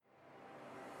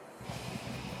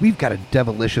We've got a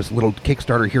devilicious little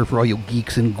Kickstarter here for all you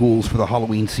geeks and ghouls for the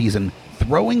Halloween season.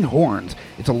 Throwing Horns.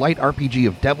 It's a light RPG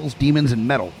of devils, demons, and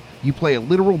metal. You play a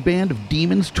literal band of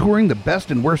demons touring the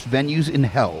best and worst venues in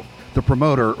hell. The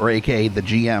promoter, or aka the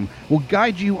GM, will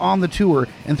guide you on the tour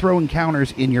and throw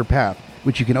encounters in your path,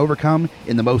 which you can overcome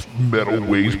in the most metal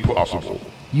ways possible.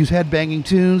 Use headbanging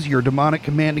tunes, your demonic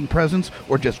commanding presence,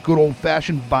 or just good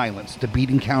old-fashioned violence to beat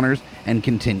encounters and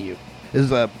continue. This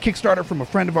is a Kickstarter from a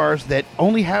friend of ours that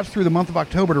only has through the month of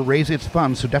October to raise its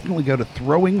funds, so definitely go to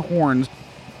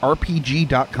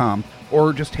throwinghornsrpg.com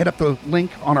or just hit up the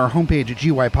link on our homepage at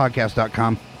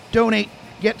gypodcast.com. Donate,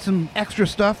 get some extra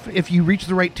stuff if you reach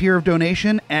the right tier of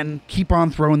donation, and keep on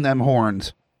throwing them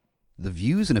horns. The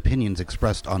views and opinions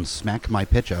expressed on Smack My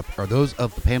Pitch Up are those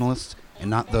of the panelists and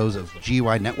not those of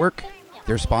GUI Network,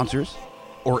 their sponsors,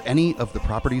 or any of the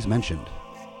properties mentioned.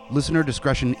 Listener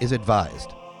discretion is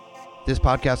advised. This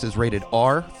podcast is rated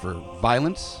R for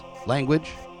violence,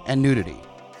 language, and nudity.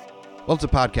 Well, it's a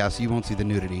podcast, so you won't see the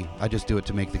nudity. I just do it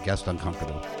to make the guest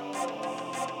uncomfortable.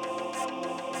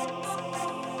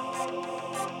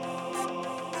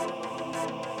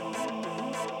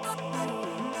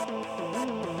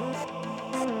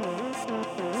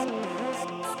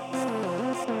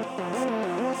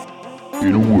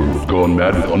 In a world gone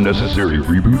mad with unnecessary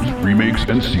reboots, remakes,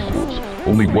 and sequels,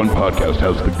 only one podcast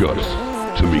has the guts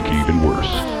to make it even worse.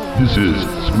 This is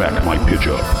Smack My Pitch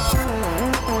Up.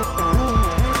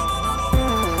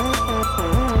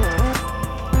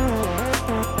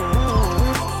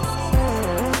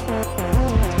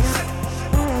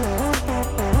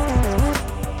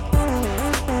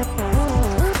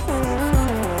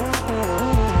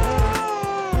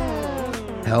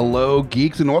 Hello,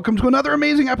 geeks, and welcome to another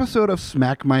amazing episode of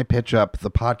Smack My Pitch Up, the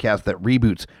podcast that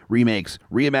reboots, remakes,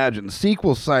 reimagines,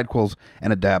 sequels, sidequels,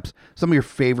 and adapts some of your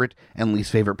favorite and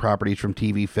least favorite properties from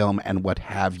TV, film, and what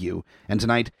have you. And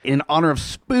tonight, in honor of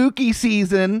spooky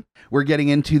season, we're getting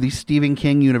into the Stephen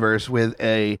King universe with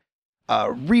a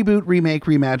reboot, remake,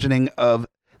 reimagining of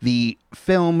the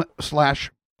film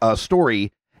slash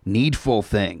story Needful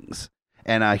Things.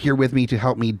 And here with me to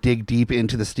help me dig deep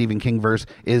into the Stephen King verse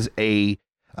is a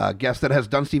guest that has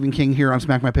done Stephen King here on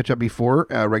Smack My Pitch Up before,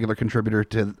 a regular contributor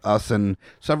to us and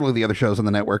several of the other shows on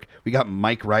the network. We got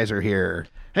Mike Reiser here.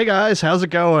 Hey guys, how's it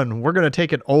going? We're going to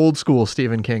take it old school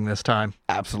Stephen King this time.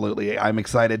 Absolutely. I'm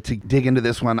excited to dig into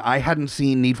this one. I hadn't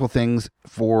seen Needful Things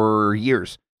for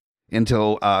years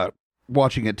until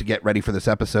watching it to get ready for this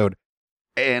episode.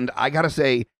 And I got to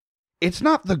say, it's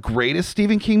not the greatest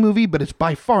Stephen King movie, but it's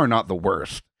by far not the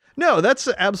worst. No, that's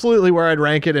absolutely where I'd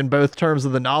rank it in both terms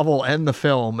of the novel and the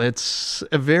film. It's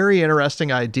a very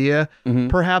interesting idea,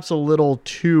 perhaps a little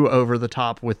too over the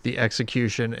top with the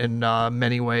execution in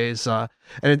many ways. And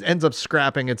it ends up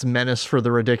scrapping its menace for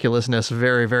the ridiculousness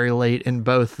very, very late in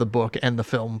both the book and the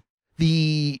film.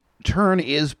 The turn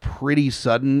is pretty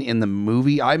sudden in the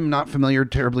movie. I'm not familiar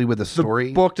terribly with the story.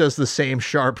 The book does the same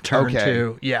sharp turn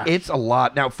too. Yeah. It's a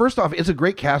lot. Now, first off, it's a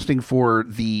great casting for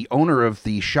the owner of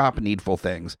the shop Needful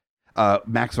Things,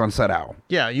 Max von Sydow.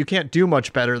 Yeah, you can't do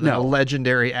much better than a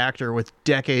legendary actor with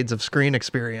decades of screen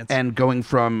experience. And going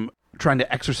from trying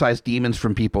to exorcise demons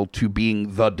from people to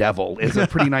being the devil is a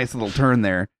pretty nice little turn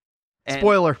there. And,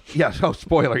 spoiler. Yeah,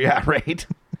 spoiler. Yeah, right.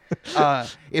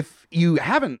 If you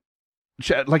haven't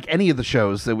like any of the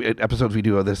shows, episodes we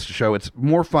do of this show, it's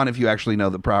more fun if you actually know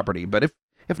the property. But if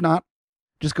not,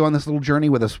 just go on this little journey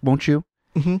with us, won't you?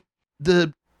 Mm-hmm.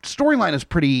 The storyline is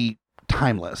pretty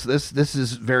timeless. This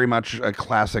is very much a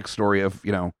classic story of,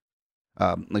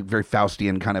 like very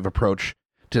Faustian kind of approach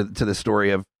to the story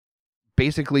of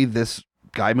basically this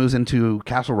guy moves into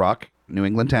Castle Rock, New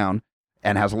England town,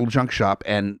 and has a little junk shop,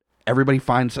 and everybody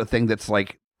finds a thing that's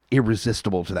like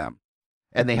irresistible to them.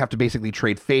 And they have to basically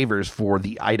trade favors for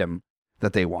the item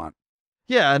that they want.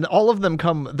 Yeah, and all of them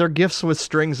they're gifts with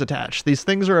strings attached. These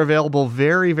things are available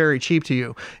very, very cheap to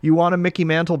you. You want a Mickey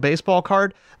Mantle baseball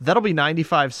card? That'll be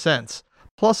 95 cents,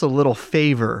 plus a little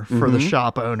favor for the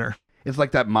shop owner. It's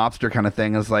like that mobster kind of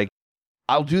thing. It's like,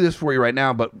 I'll do this for you right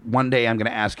now, but one day I'm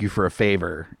going to ask you for a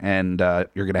favor, and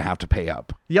you're going to have to pay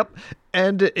up. Yep.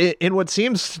 And in what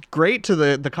seems great to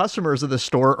the customers of the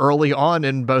store early on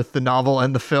in both the novel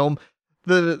and the film,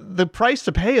 the price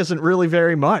to pay isn't really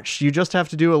very much. You just have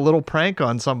to do a little prank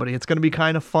on somebody. It's going to be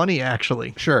kind of funny,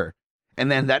 actually. Sure.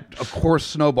 And then that, of course,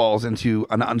 snowballs into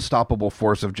an unstoppable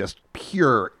force of just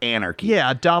pure anarchy.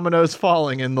 Yeah, dominoes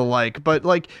falling and the like. But,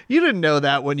 you didn't know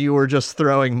that when you were just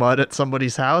throwing mud at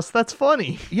somebody's house. That's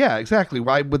funny. Yeah, exactly.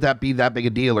 Why would that be that big a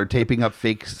deal, or taping up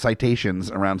fake citations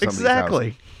around somebody's house?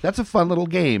 Exactly. That's a fun little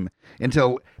game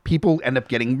until people end up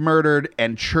getting murdered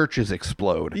and churches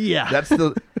explode. Yeah. That's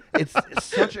the... it's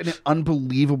such an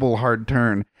unbelievable hard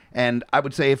turn. And I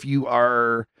would say if you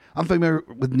are unfamiliar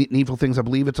with Needful Things, I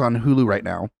believe it's on Hulu right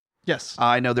now. Yes.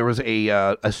 I know there was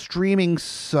a streaming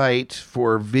site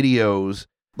for videos,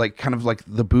 like kind of like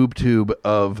the boob tube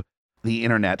of the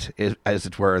internet, as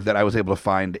it were, that I was able to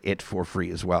find it for free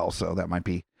as well. So that might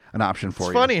be an option for you.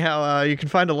 It's funny how you can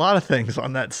find a lot of things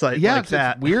on that site. Yeah, like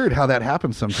that. It's weird how that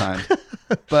happens sometimes.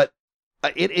 But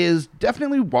it is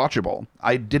definitely watchable.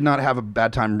 I did not have a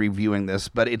bad time reviewing this,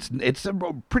 but it's a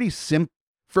pretty simple.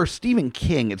 For Stephen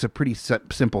King, it's a pretty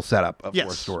simple setup for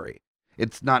a story.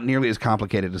 It's not nearly as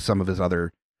complicated as some of his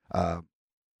other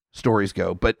stories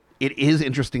go, but it is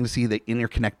interesting to see the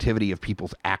interconnectivity of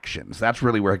people's actions. That's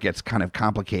really where it gets kind of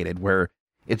complicated, where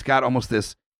it's got almost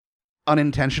this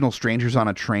unintentional strangers on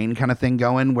a train kind of thing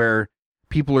going, where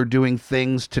people are doing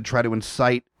things to try to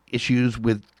incite issues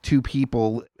with two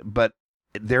people, but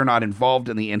they're not involved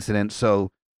in the incident,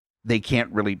 so they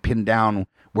can't really pin down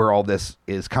where all this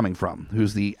is coming from,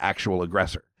 who's the actual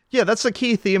aggressor. Yeah, that's the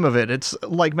key theme of it. It's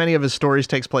like many of his stories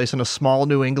takes place in a small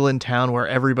New England town where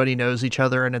everybody knows each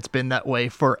other, and it's been that way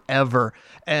forever.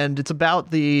 And it's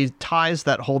about the ties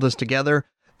that hold us together,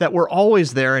 that were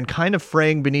always there and kind of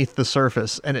fraying beneath the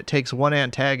surface. And it takes one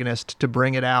antagonist to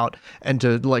bring it out and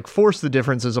to like force the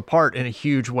differences apart in a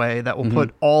huge way that will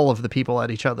put all of the people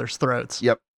at each other's throats.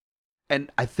 Yep. And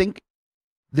I think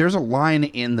there's a line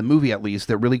in the movie, at least,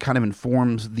 that really kind of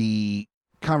informs the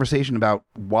conversation about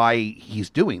why he's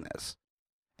doing this.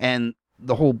 And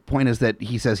the whole point is that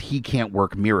he says he can't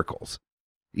work miracles.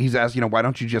 He's asked, why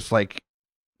don't you just like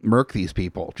murk these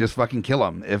people? Just fucking kill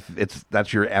them if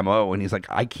that's your MO. And he's like,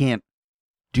 I can't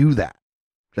do that.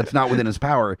 That's not within his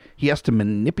power. He has to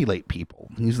manipulate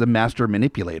people. He's the master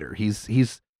manipulator.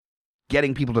 He's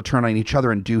getting people to turn on each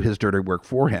other and do his dirty work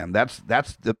for him. That's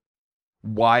the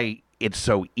why it's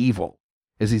so evil,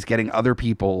 is he's getting other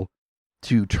people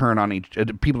to turn on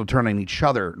each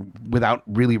other without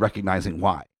really recognizing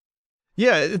why.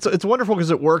 Yeah, it's wonderful because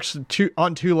it works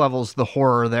on two levels, the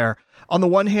horror there. On the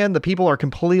one hand, the people are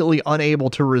completely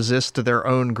unable to resist their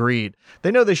own greed.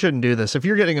 They know they shouldn't do this. If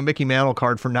you're getting a Mickey Mantle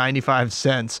card for 95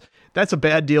 cents, that's a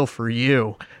bad deal for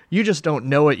you. You just don't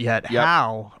know it yet. Yep.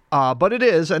 How? But it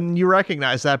is, and you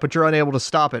recognize that, but you're unable to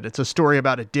stop it. It's a story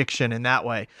about addiction in that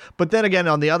way. But then again,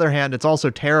 on the other hand, it's also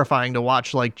terrifying to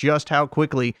watch like just how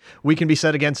quickly we can be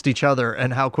set against each other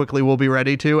and how quickly we'll be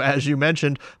ready to, as you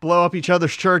mentioned, blow up each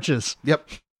other's churches. Yep.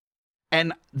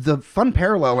 And the fun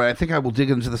parallel, and I think I will dig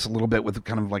into this a little bit with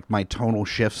kind of like my tonal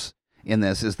shifts in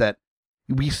this, is that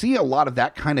we see a lot of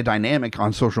that kind of dynamic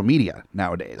on social media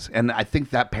nowadays. And I think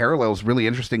that parallel is really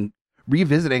interesting,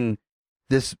 revisiting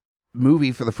this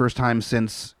movie for the first time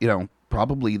since,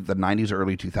 probably the 90s or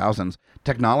early 2000s.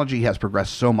 Technology has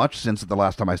progressed so much since the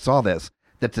last time I saw this,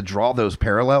 that to draw those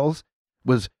parallels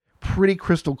was pretty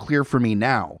crystal clear for me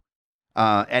now.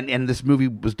 And this movie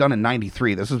was done in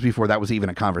 93. This was before that was even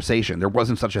a conversation. There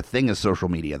wasn't such a thing as social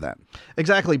media then.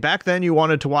 Exactly. Back then, you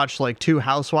wanted to watch like two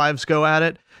housewives go at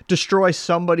it, destroy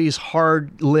somebody's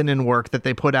hard linen work that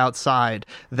they put outside.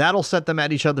 That'll set them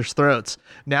at each other's throats.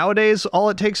 Nowadays, all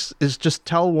it takes is just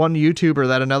tell one YouTuber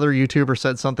that another YouTuber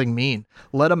said something mean.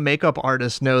 Let a makeup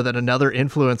artist know that another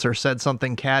influencer said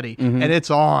something catty, and it's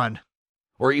on.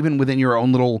 Or even within your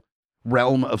own little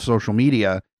realm of social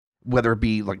media, whether it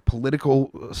be like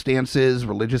political stances,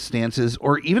 religious stances,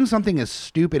 or even something as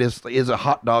stupid as is a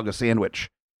hot dog a sandwich.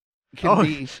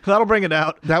 That'll bring it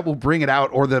out. That will bring it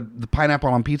out. Or the pineapple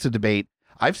on pizza debate.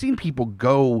 I've seen people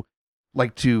go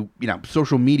like to,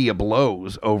 social media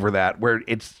blows over that, where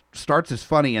it starts as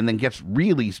funny and then gets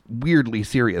really weirdly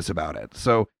serious about it.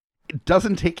 So it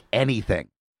doesn't take anything.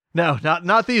 No,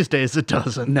 not these days. It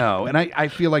doesn't. No. And I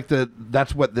feel like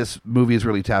that's what this movie is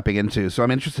really tapping into. So I'm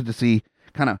interested to see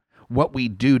kind of what we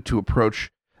do to approach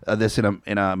this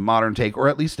in a modern take, or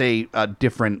at least a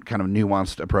different kind of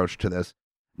nuanced approach to this.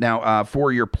 Now,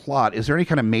 for your plot, is there any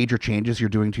kind of major changes you're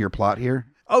doing to your plot here?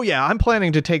 Oh, yeah. I'm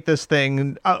planning to take this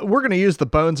thing. We're going to use the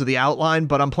bones of the outline,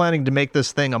 but I'm planning to make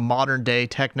this thing a modern day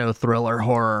techno thriller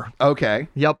horror. Okay.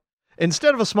 Yep.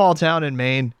 Instead of a small town in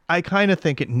Maine, I kind of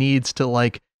think it needs to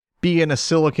like be in a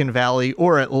Silicon Valley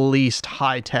or at least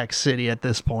high tech city at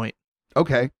this point.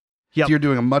 Okay. Yep. So you're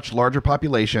doing a much larger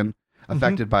population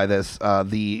affected by this.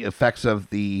 The effects of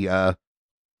the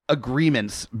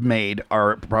agreements made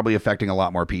are probably affecting a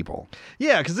lot more people.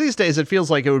 Yeah, because these days it feels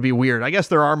like it would be weird. I guess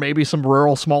there are maybe some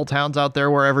rural small towns out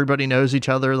there where everybody knows each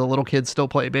other. The little kids still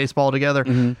play baseball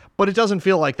together. But it doesn't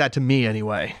feel like that to me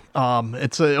anyway.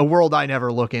 It's a world I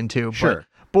never look into. Sure. But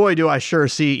boy, do I sure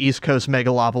see East Coast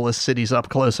megalopolis cities up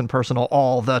close and personal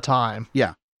all the time.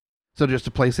 Yeah. So just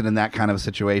to place it in that kind of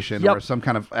situation, or some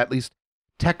kind of at least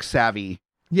tech savvy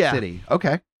Yeah. city.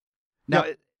 Okay. Now,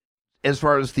 as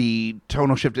far as the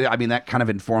tonal shift, I mean, that kind of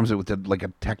informs it with like a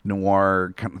tech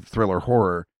noir kind of thriller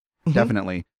horror,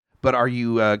 definitely. But are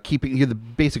you keeping the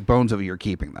basic bones of it? You're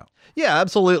keeping though. Yeah,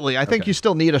 absolutely. I think you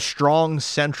still need a strong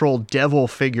central devil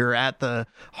figure at the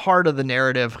heart of the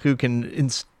narrative who can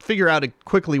figure out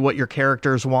quickly what your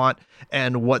characters want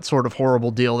and what sort of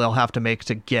horrible deal they'll have to make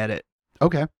to get it.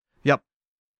 Okay. Yep.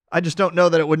 I just don't know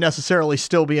that it would necessarily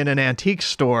still be in an antique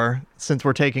store since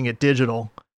we're taking it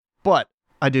digital. But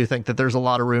I do think that there's a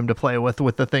lot of room to play with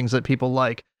the things that people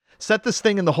like. Set this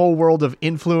thing in the whole world of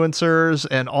influencers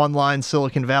and online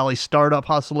Silicon Valley startup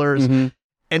hustlers,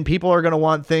 and people are going to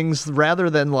want things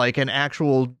rather than like an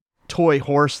actual toy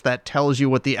horse that tells you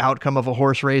what the outcome of a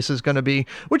horse race is going to be,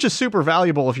 which is super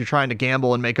valuable if you're trying to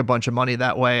gamble and make a bunch of money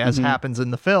that way, as happens in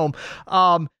the film.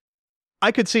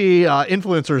 I could see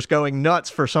influencers going nuts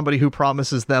for somebody who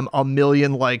promises them 1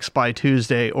 million likes by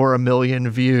Tuesday or 1 million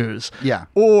views. Yeah.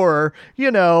 Or,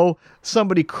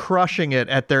 somebody crushing it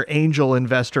at their angel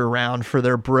investor round for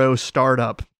their bro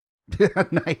startup.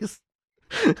 Nice.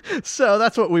 So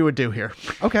that's what we would do here.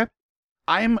 Okay.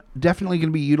 I'm definitely going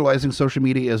to be utilizing social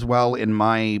media as well in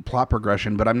my plot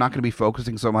progression, but I'm not going to be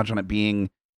focusing so much on it being,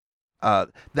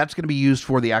 that's going to be used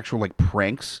for the actual like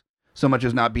pranks, so much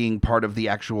as not being part of the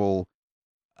actual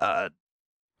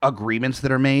agreements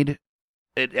that are made.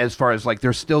 As far as like,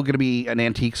 there's still going to be an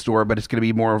antique store, but it's going to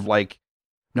be more of like,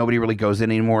 nobody really goes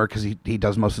in anymore because he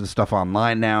does most of the stuff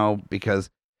online now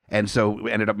and so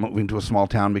we ended up moving to a small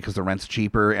town because the rent's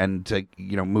cheaper, and to,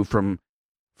 move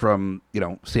from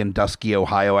Sandusky,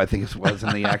 Ohio, I think it was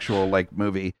in the actual like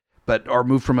movie, or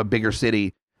move from a bigger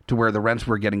city to where the rents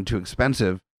were getting too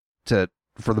expensive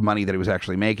for the money that he was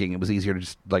actually making. It was easier to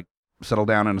just like settle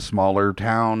down in a smaller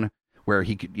town where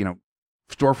he could,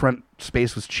 storefront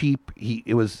space was cheap.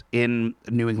 It was in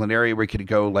a New England area where he could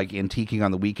go like antiquing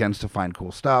on the weekends to find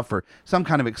cool stuff, or some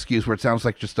kind of excuse where it sounds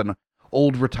like just an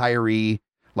old retiree,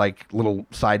 like little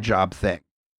side job thing.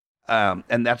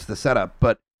 And that's the setup.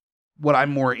 But what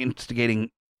I'm more instigating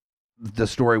the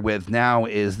story with now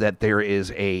is that there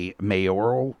is a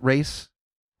mayoral race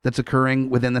that's occurring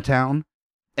within the town.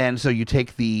 And so you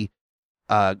take the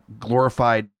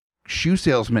glorified shoe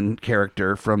salesman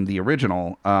character from the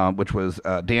original, which was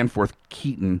Danforth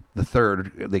Keaton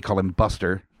III. They call him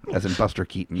Buster, as in Buster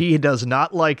Keaton. He does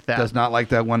not like that. Does not like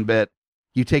that one bit.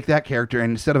 You take that character,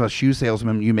 and instead of a shoe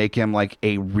salesman, you make him like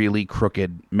a really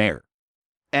crooked mayor.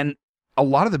 And a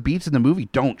lot of the beats in the movie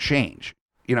don't change.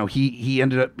 He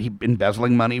ended up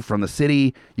embezzling money from the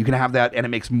city. You can have that, and it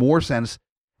makes more sense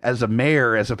as a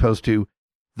mayor as opposed to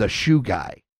the shoe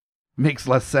guy. Makes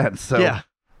less sense. So, yeah.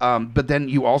 But then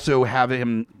you also have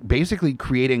him basically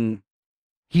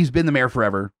he's been the mayor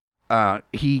forever.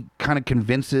 He kind of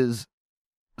convinces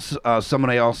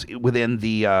someone else within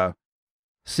the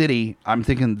city, I'm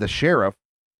thinking the sheriff,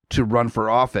 to run for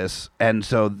office. And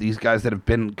so these guys that have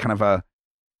been kind of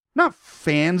not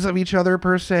fans of each other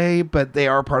per se, but they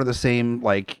are part of the same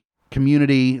like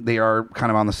community. They are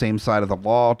kind of on the same side of the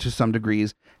law to some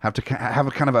degrees, have to have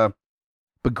a kind of a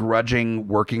begrudging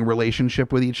working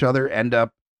relationship with each other.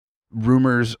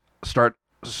 Rumors start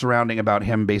surrounding about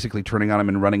him basically turning on him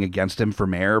and running against him for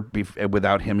mayor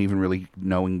without him even really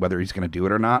knowing whether he's going to do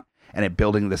it or not. And it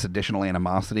building this additional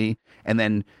animosity. And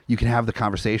then you can have the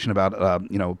conversation about,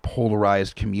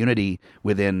 polarized community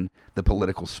within the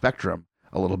political spectrum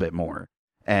a little bit more.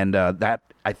 And that,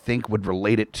 I think, would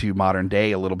relate it to modern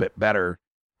day a little bit better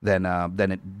than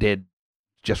it did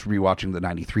just rewatching the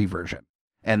 93 version.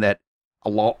 And that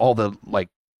all the, like,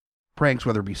 pranks,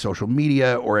 whether it be social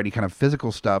media or any kind of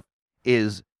physical stuff,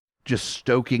 is just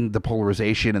stoking the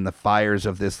polarization and the fires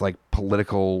of this like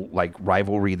political like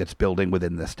rivalry that's building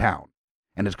within this town,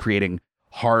 and it's creating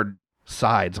hard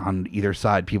sides on either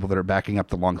side. People that are backing up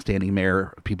the longstanding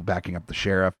mayor, people backing up the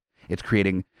sheriff. It's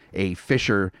creating a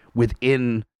fissure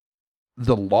within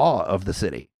the law of the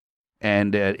city,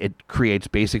 and it creates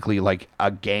basically like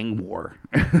a gang war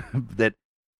that.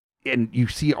 And you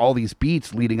see all these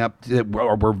beats leading up to that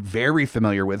we're very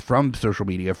familiar with from social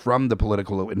media, from the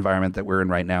political environment that we're in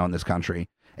right now in this country.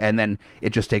 And then it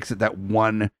just takes it that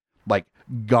one like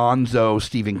gonzo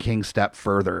Stephen King step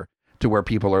further to where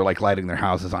people are like lighting their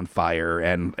houses on fire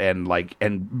and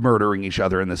murdering each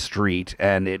other in the street.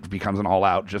 And it becomes an all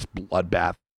out just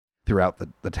bloodbath throughout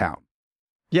the town.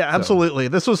 Yeah, absolutely.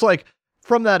 This was like,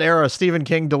 from that era, Stephen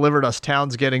King delivered us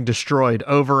towns getting destroyed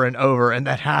over and over, and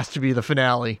that has to be the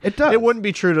finale. It does. It wouldn't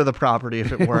be true to the property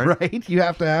if it weren't. Right? You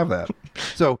have to have that.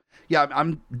 So, yeah,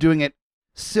 I'm doing it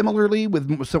similarly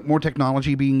with some more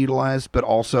technology being utilized, but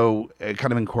also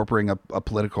kind of incorporating a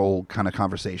political kind of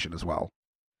conversation as well.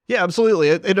 Yeah, absolutely.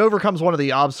 It overcomes one of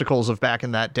the obstacles of back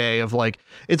in that day of like,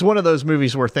 it's one of those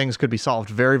movies where things could be solved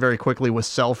very, very quickly with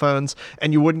cell phones,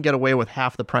 and you wouldn't get away with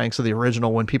half the pranks of the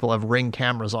original when people have Ring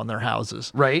cameras on their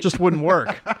houses. Right. It just wouldn't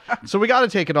work. So we got to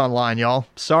take it online, y'all.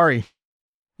 Sorry.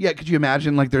 Yeah, could you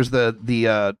imagine, like, there's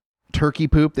the turkey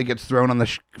poop that gets thrown on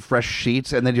the fresh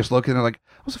sheets, and then just look and they're like,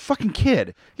 I was a fucking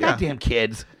kid. Yeah. Goddamn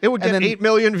kids. It would get 8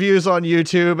 million views on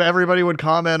YouTube. Everybody would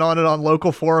comment on it on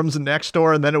local forums and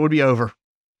Nextdoor, and then it would be over.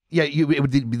 Yeah, it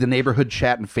would be the neighborhood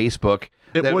chat and Facebook.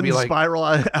 It that would wouldn't be like, spiral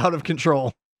out of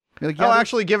control. like,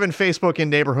 Actually, given Facebook in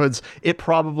neighborhoods, it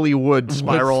probably would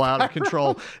spiral out of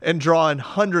control and draw in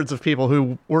hundreds of people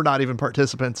who were not even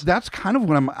participants. that's kind of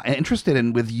what I'm interested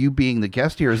in with you being the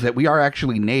guest here, is that we are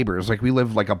actually neighbors. Like, we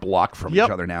live like a block from each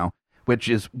other now, which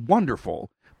is wonderful.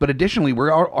 But additionally,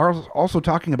 we're also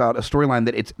talking about a storyline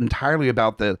that it's entirely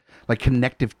about the like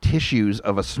connective tissues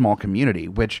of a small community,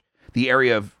 which the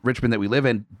area of Richmond that we live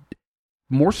in,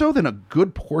 more so than a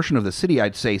good portion of the city,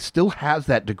 I'd say, still has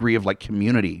that degree of like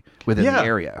community within the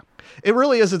area. It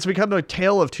really is. It's become a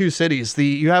tale of two cities.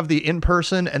 You have the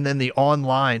in-person and then the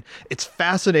online. It's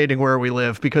fascinating where we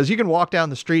live because you can walk down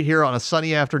the street here on a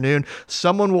sunny afternoon.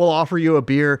 Someone will offer you a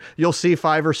beer. You'll see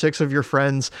 5 or 6 of your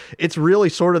friends. It's really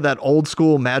sort of that old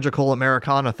school magical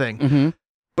Americana thing. Mm-hmm.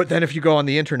 But then if you go on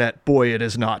the internet, boy, it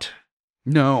is not.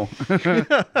 No.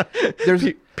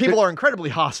 People are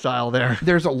incredibly hostile there.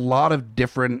 There's a lot of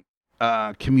different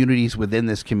communities within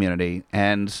this community,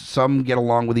 and some get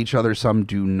along with each other, some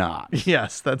do not.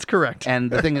 Yes, that's correct. And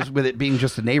the thing is, with it being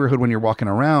just a neighborhood, when you're walking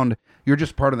around, you're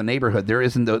just part of the neighborhood. There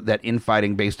isn't that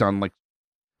infighting based on like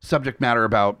subject matter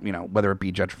about, you know, whether it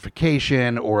be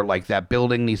gentrification or like that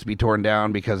building needs to be torn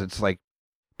down because it's like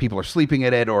people are sleeping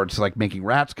in it, or it's like making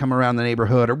rats come around the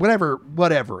neighborhood, or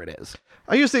whatever it is.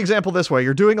 I use the example this way.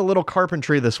 You're doing a little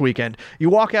carpentry this weekend. You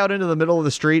walk out into the middle of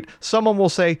the street. Someone will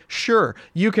say, sure,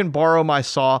 you can borrow my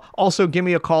saw. Also, give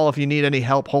me a call if you need any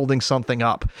help holding something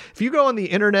up. If you go on the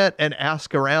internet and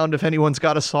ask around if anyone's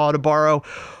got a saw to borrow,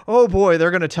 oh boy,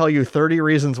 they're going to tell you 30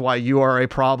 reasons why you are a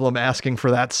problem asking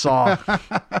for that saw.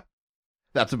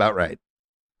 That's about right.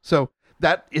 So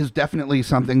that is definitely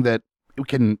something that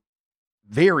can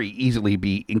very easily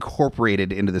be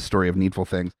incorporated into the story of Needful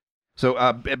Things.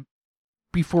 So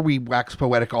before we wax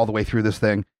poetic all the way through this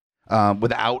thing,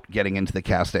 without getting into the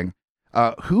casting,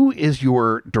 who is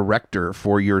your director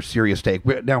for your serious take?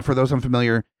 Now, for those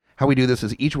unfamiliar, how we do this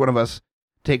is each one of us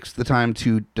takes the time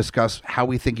to discuss how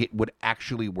we think it would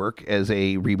actually work as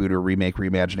a reboot or remake,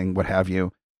 reimagining, what have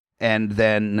you. And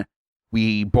then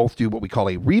we both do what we call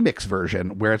a remix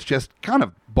version, where it's just kind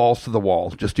of balls to the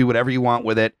wall. Just do whatever you want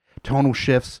with it. Tonal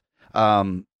shifts,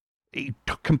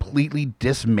 completely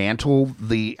dismantle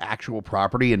the actual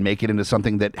property and make it into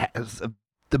something that has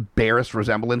the barest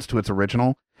resemblance to its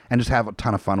original, and just have a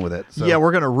ton of fun with it. So, yeah,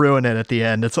 we're going to ruin it at the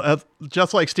end. It's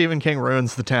just like Stephen King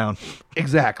ruins The Town.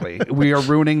 Exactly. We are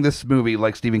ruining this movie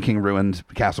like Stephen King ruined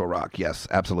Castle Rock. Yes,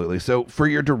 absolutely. So for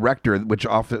your director, which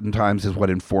oftentimes is what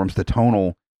informs the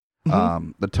tonal,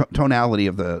 the tonality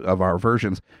of our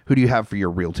versions, who do you have for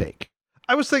your real take?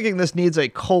 I was thinking this needs a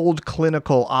cold,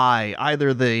 clinical eye,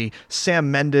 either the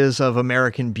Sam Mendes of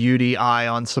American Beauty eye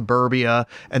on Suburbia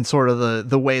and sort of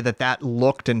the way that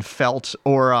looked and felt,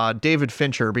 or David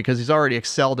Fincher, because he's already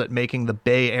excelled at making the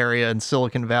Bay Area and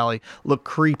Silicon Valley look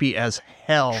creepy as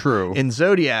hell. True. In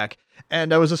Zodiac.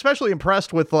 And I was especially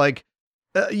impressed with, like,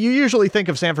 you usually think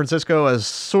of San Francisco as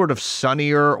sort of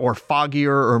sunnier or foggier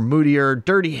or moodier,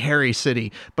 dirty, hairy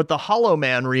city. But the Hollow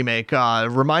Man remake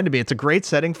reminded me it's a great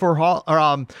setting for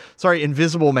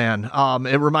Invisible Man.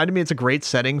 It reminded me it's a great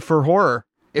setting for horror.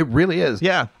 It really is.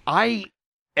 Yeah. I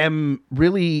am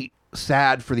really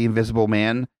sad for the Invisible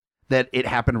Man that it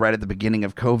happened right at the beginning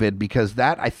of COVID, because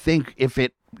that, I think, if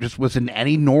it just was in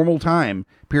any normal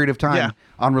period of time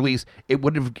on release, it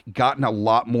would have gotten a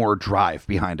lot more drive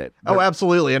behind it. Oh,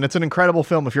 absolutely. And it's an incredible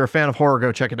film. If you're a fan of horror,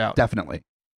 go check it out. Definitely.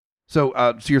 So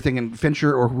you're thinking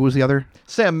Fincher, or who was the other?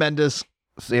 Sam Mendes,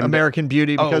 American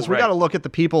Beauty, because we got to look at the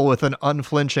people with an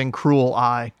unflinching, cruel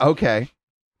eye. Okay.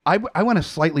 I went a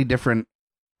slightly different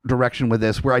direction with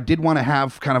this, where I did want to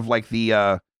have kind of like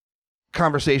the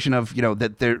conversation of, you know,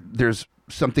 that there's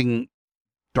something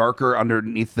darker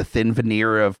underneath the thin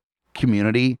veneer of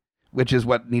community, which is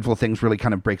what Needful Things really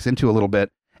kind of breaks into a little bit.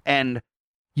 And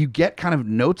you get kind of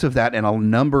notes of that in a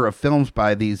number of films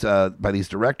by these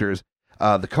directors.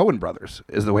 The Coen brothers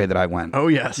is the way that I went. Oh,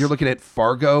 yes. You're looking at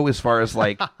Fargo as far as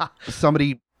like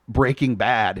somebody Breaking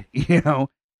Bad, you know,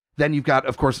 then you've got,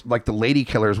 of course, like The Lady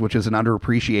Killers, which is an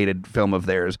underappreciated film of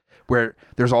theirs, where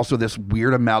there's also this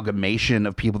weird amalgamation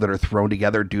of people that are thrown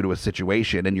together due to a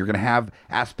situation, and you're going to have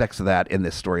aspects of that in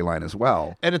this storyline as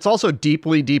well. And it's also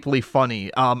deeply, deeply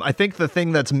funny. I think the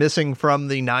thing that's missing from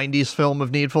the 90s film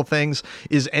of Needful Things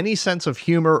is any sense of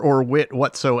humor or wit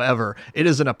whatsoever. It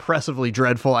is an oppressively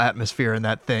dreadful atmosphere in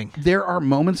that thing. There are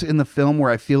moments in the film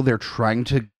where I feel they're trying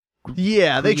to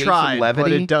they try,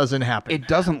 but it doesn't happen. It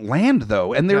doesn't land,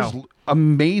 though. And there's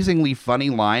amazingly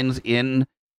funny lines in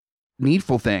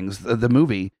Needful Things, the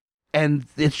movie, and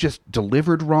it's just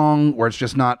delivered wrong, or it's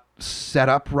just not set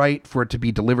up right for it to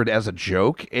be delivered as a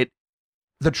joke.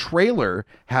 The trailer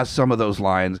has some of those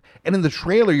lines, and in the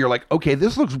trailer, you're like, okay,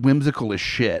 this looks whimsical as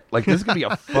shit. Like, this is going to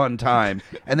be a fun time.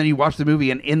 And then you watch the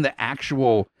movie, and in the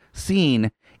actual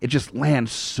scene, it just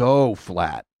lands so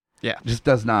flat. Yeah. It just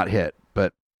does not hit.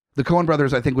 But the Coen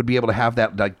brothers, I think, would be able to have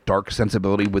that like dark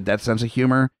sensibility with that sense of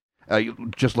humor.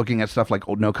 Just looking at stuff like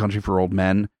No Country for Old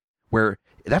Men, where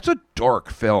that's a dark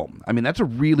film. I mean, that's a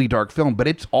really dark film, but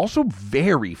it's also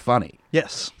very funny.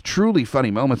 Yes. Truly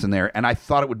funny moments in there. And I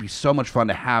thought it would be so much fun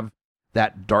to have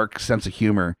that dark sense of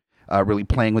humor really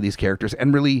playing with these characters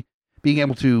and really being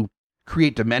able to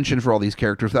create dimension for all these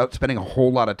characters without spending a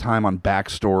whole lot of time on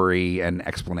backstory and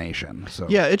explanation. So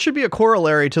yeah, it should be a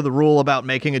corollary to the rule about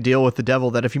making a deal with the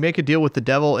devil, that if you make a deal with the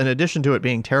devil, in addition to it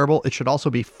being terrible, it should also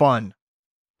be fun.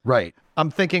 Right.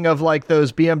 I'm thinking of like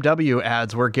those BMW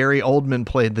ads where Gary Oldman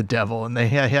played the devil and they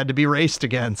had to be raced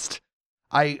against.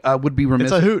 I would be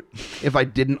remiss it's a hoot. if I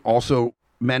didn't also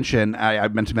mention, I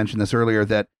meant to mention this earlier,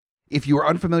 that if you are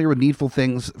unfamiliar with Needful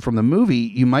Things from the movie,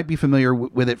 you might be familiar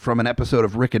with it from an episode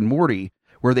of Rick and Morty,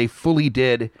 where they fully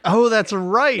did oh, that's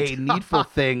right. a Needful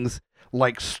Things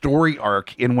like story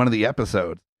arc in one of the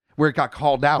episodes, where it got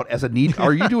called out as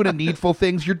are you doing a Needful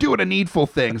Things? You're doing a Needful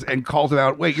Things, and calls him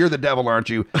out. Wait, you're the devil, aren't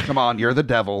you? Come on, you're the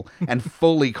devil, and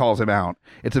fully calls him out.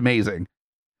 It's amazing.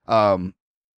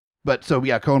 But so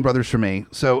yeah, Coen brothers for me.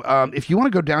 So if you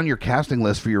want to go down your casting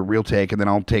list for your real take, and then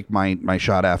I'll take my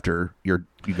shot after you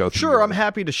go through. Sure, I'm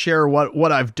happy to share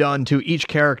what I've done to each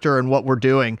character and what we're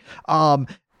doing.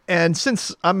 And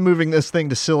since I'm moving this thing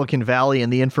to Silicon Valley in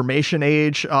the information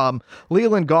age,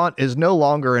 Leland Gaunt is no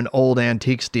longer an old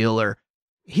antiques dealer.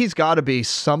 He's got to be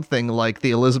something like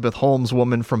the Elizabeth Holmes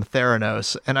woman from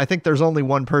Theranos, and I think there's only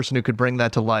one person who could bring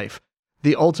that to life.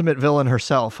 The ultimate villain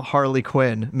herself, Harley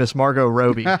Quinn, Miss Margot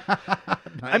Robbie. Nice.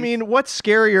 I mean, what's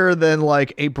scarier than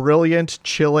like a brilliant,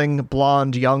 chilling,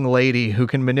 blonde young lady who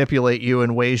can manipulate you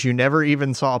in ways you never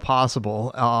even saw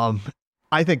possible?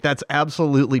 I think that's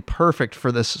absolutely perfect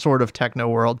for this sort of techno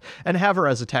world, and have her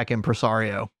as a tech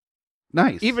impresario.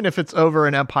 Nice. Even if it's over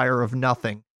an empire of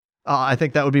nothing. I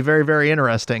think that would be very, very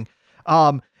interesting.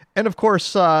 And of course,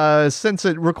 since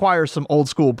it requires some old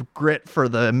school grit for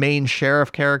the main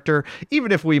sheriff character,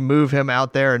 even if we move him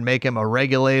out there and make him a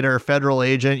regulator, federal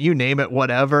agent, you name it,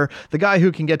 whatever, the guy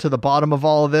who can get to the bottom of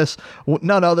all of this,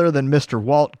 none other than Mr.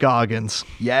 Walt Goggins.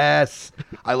 Yes.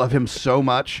 I love him so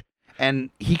much.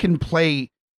 And he can play,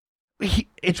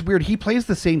 it's weird, he plays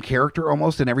the same character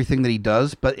almost in everything that he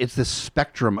does, but it's the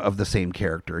spectrum of the same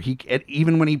character.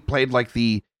 Even when he played like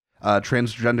the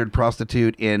transgendered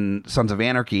prostitute in Sons of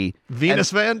Anarchy. Venus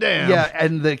Van Dam. Yeah,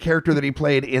 and the character that he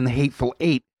played in The Hateful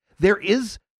Eight, there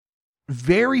is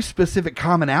very specific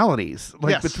commonalities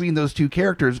between those two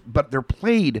characters, but they're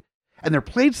played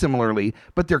similarly,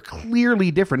 but they're clearly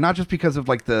different, not just because of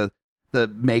like the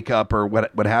makeup or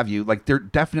what have you. Like, they're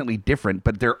definitely different,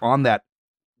 but they're on that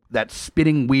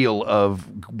spinning wheel of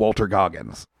Walton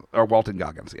Goggins,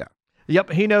 yeah. Yep,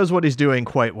 he knows what he's doing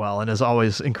quite well and is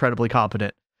always incredibly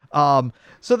competent.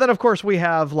 So then, of course, we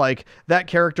have like that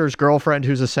character's girlfriend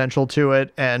who's essential to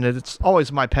it, and it's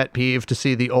always my pet peeve to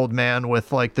see the old man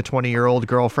with like the 20-year-old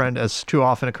girlfriend, as too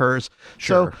often occurs.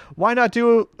 Sure. So why not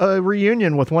do a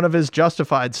reunion with one of his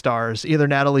Justified stars, either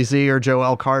Natalie Z or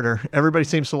Joelle Carter? Everybody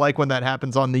seems to like when that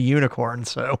happens on The Unicorn,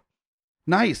 so.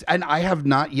 Nice. And I have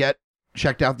not yet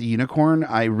checked out The Unicorn.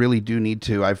 I really do need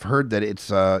to. I've heard that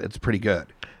it's pretty good.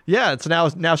 Yeah, it's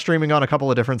now streaming on a couple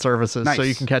of different services, nice. So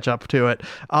you can catch up to it.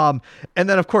 And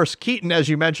then, of course, Keaton, as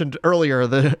you mentioned earlier,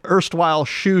 the erstwhile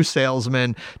shoe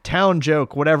salesman, town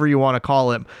joke, whatever you want to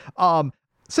call him.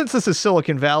 Since this is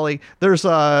Silicon Valley, there's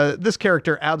this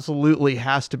character absolutely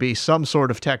has to be some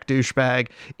sort of tech douchebag,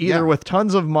 either with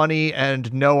tons of money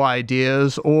and no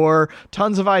ideas, or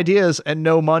tons of ideas and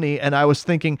no money. And I was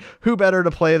thinking, who better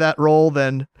to play that role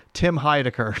than Tim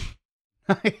Heidecker?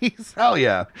 Hell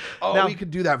yeah. Oh, now, he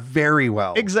could do that very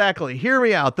well. Exactly. Hear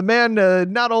me out. The man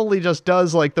not only just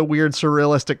does like the weird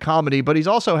surrealistic comedy, but he's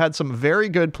also had some very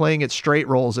good playing it straight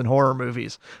roles in horror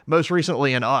movies, most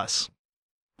recently in Us.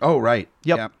 Oh, right.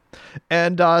 Yep. Yeah.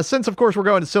 And since, of course, we're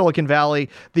going to Silicon Valley,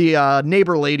 the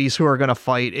neighbor ladies who are going to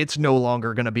fight, it's no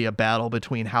longer going to be a battle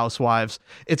between housewives.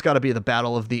 It's got to be the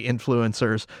battle of the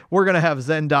influencers. We're going to have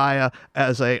Zendaya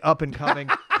as an up-and-coming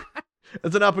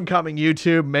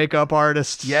YouTube makeup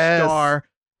artist star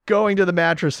going to the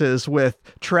mattresses with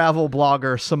travel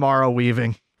blogger Samara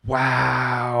Weaving.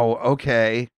 Wow.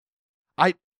 Okay.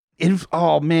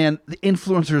 Oh man, the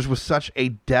influencers was such a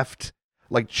deft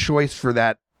choice for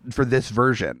this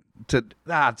version.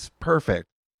 That's perfect.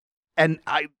 And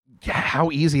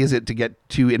how easy is it to get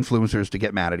two influencers to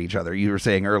get mad at each other? You were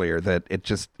saying earlier that it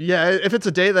just... Yeah, if it's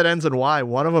a day that ends in Y,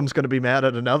 one of them's going to be mad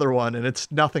at another one, and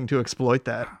it's nothing to exploit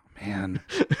that. Man,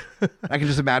 I can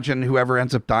just imagine whoever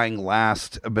ends up dying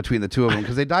last between the two of them,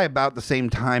 because they die about the same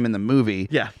time in the movie.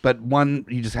 Yeah. But one,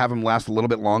 you just have them last a little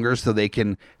bit longer so they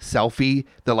can selfie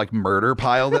the murder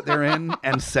pile that they're in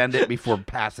and send it before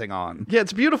passing on. Yeah,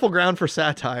 it's beautiful ground for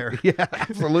satire. Yeah,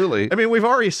 absolutely. I mean, we've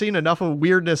already seen enough of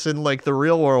weirdness in the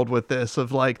real world with this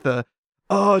of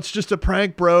oh, it's just a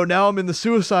prank, bro. Now I'm in the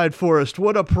suicide forest.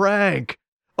 What a prank.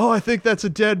 Oh, I think that's a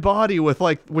dead body with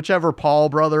whichever Paul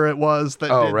brother it was that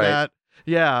did that.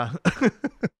 Yeah.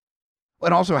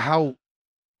 And also how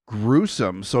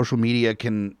gruesome social media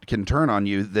can turn on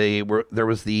you. There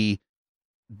was the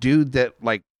dude that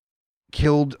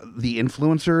killed the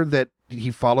influencer that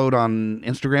he followed on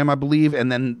Instagram, I believe.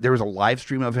 And then there was a live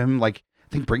stream of him, I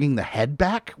think bringing the head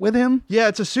back with him. Yeah.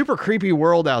 It's a super creepy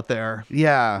world out there.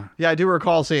 Yeah. Yeah. I do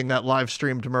recall seeing that live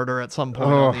streamed murder at some point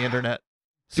on the internet.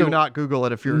 Do not Google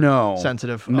it if you're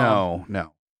sensitive. No.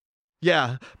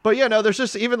 Yeah. But there's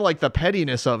just even the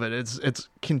pettiness of it. It's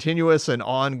continuous and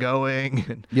ongoing.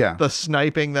 And the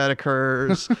sniping that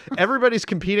occurs. Everybody's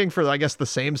competing for, I guess, the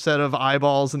same set of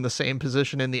eyeballs in the same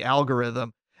position in the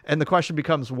algorithm. And the question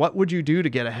becomes, what would you do to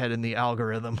get ahead in the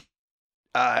algorithm?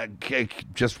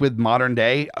 Just with modern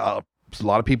day, a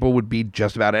lot of people would be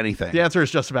just about anything. The answer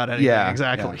is just about anything. Yeah,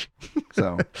 exactly. Yeah.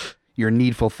 So... Your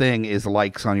needful thing is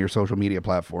likes on your social media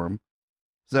platform.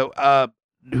 So,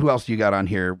 who else do you got on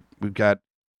here? We've got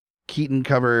Keaton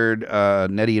covered,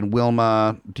 Nettie and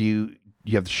Wilma. You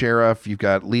have the sheriff? You've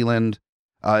got Leland.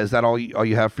 Is that all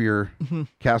you have for your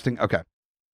casting? Okay.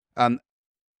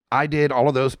 I did all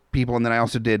of those people, and then I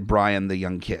also did Brian, the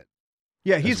young kid.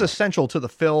 Yeah, he's essential to the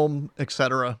film,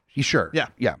 etc. Sure. Yeah.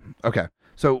 Yeah. Okay.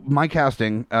 So my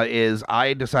casting is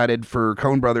I decided for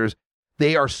Coen Brothers.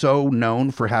 They are so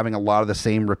known for having a lot of the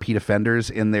same repeat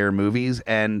offenders in their movies,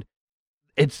 and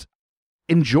it's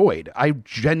enjoyed. I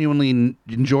genuinely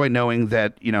enjoy knowing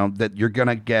that, that you're going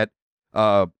to get,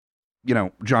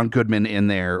 John Goodman in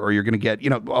there, or you're going to get,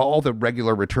 all the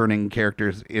regular returning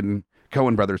characters in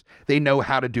Coen Brothers. They know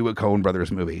how to do a Coen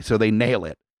Brothers movie, so they nail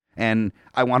it. And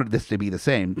I wanted this to be the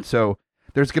same. So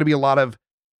there's going to be a lot of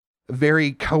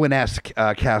very Coen-esque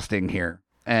casting here.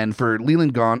 And for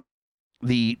Leland Gaunt,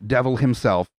 the devil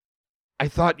himself, I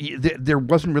thought there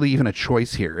wasn't really even a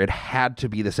choice here. It had to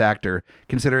be this actor,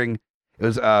 considering it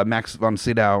was Max von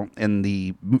Sydow in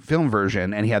the film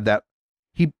version, and he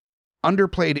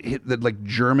underplayed the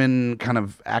German kind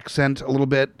of accent a little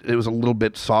bit. It was a little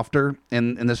bit softer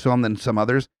in this film than some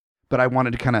others, but I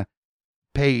wanted to kind of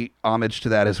pay homage to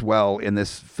that as well in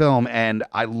this film. And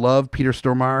I love Peter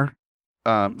Stormare.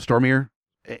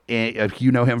 If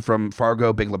you know him from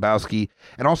Fargo, Big Lebowski,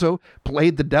 and also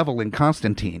played the devil in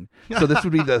Constantine. So this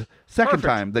would be the second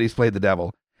time that he's played the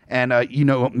devil. And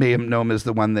may know him as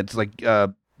the one that's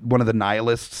one of the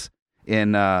nihilists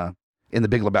in the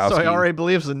Big Lebowski. So he already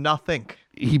believes in nothing.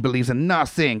 He believes in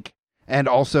nothing. And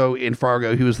also in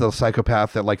Fargo, he was the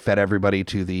psychopath that fed everybody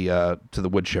to the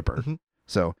wood chipper. Mm-hmm.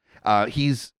 So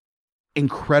he's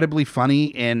incredibly funny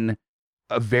in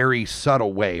a very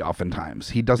subtle way. Oftentimes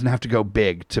he doesn't have to go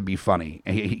big to be funny.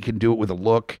 He can do it with a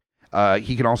look.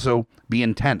 He can also be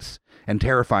intense and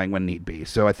terrifying when need be.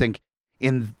 So I think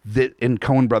in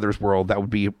Coen Brothers world, that would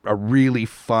be a really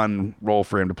fun role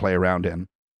for him to play around in.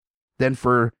 Then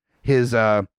for his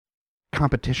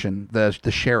competition,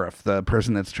 the sheriff, the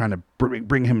person that's trying to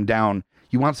bring him down,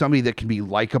 you want somebody that can be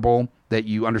likable, that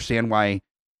you understand why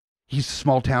he's a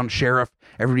small town sheriff.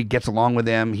 Everybody gets along with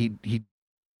him. He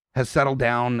has settled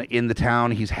down in the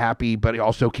town. He's happy, but he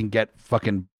also can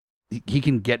he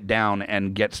can get down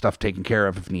and get stuff taken care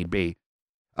of if need be.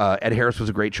 Ed Harris was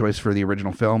a great choice for the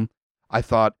original film. I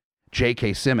thought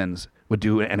J.K. Simmons would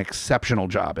do an exceptional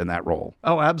job in that role.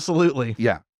 Oh, absolutely.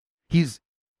 Yeah. You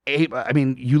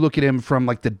look at him from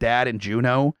the dad in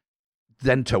Juno,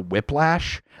 then to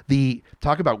Whiplash.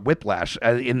 Talk about Whiplash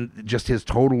in just his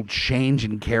total change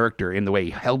in character, in the way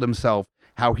he held himself,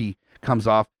 how he comes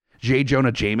off. J.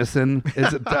 Jonah Jameson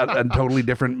is a totally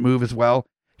different move as well.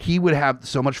 he would have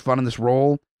so much fun in this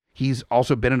role. He's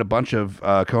also been in a bunch of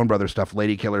Coen Brothers stuff,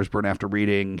 Lady Killers, Burn After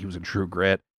Reading. He was in True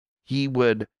Grit. He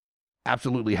would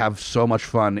absolutely have so much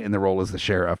fun in the role as the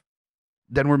sheriff.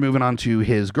 Then we're moving on to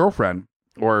his girlfriend,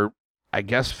 or I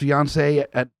guess fiance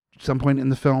at some point in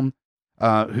the film,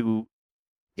 who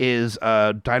is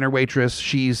a diner waitress.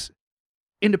 She's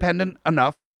independent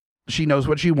enough. She knows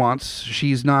what she wants.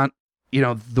 She's not,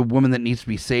 the woman that needs to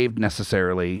be saved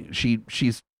necessarily.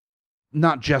 She's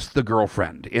not just the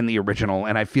girlfriend in the original,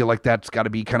 and I feel like that's got to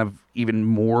be kind of even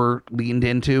more leaned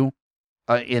into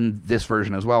in this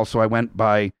version as well. So I went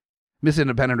by Miss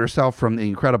Independent herself from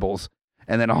The Incredibles,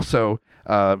 and then also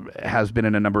has been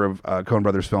in a number of Coen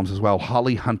Brothers films as well,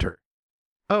 Holly Hunter.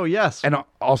 Oh, yes. And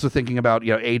also thinking about,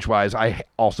 age-wise, I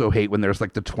also hate when there's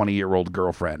like the 20-year-old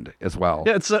girlfriend as well.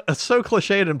 Yeah, it's so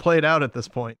cliched and played out at this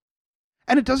point.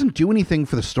 And it doesn't do anything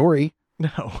for the story.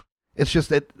 No. It's just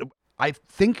that I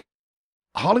think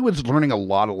Hollywood's learning a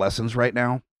lot of lessons right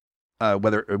now,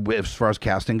 whether as far as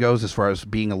casting goes, as far as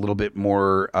being a little bit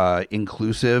more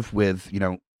inclusive with,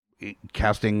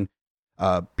 casting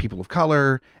people of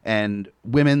color and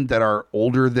women that are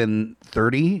older than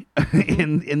 30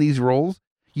 in these roles.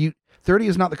 30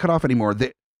 is not the cutoff anymore.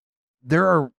 There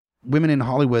are women in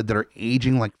Hollywood that are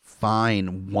aging like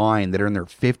fine wine, that are in their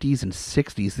 50s and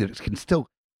 60s, that can still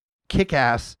kick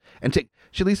ass and take.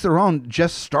 Charlize Theron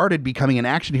just started becoming an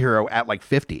action hero at like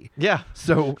 50. Yeah.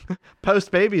 So post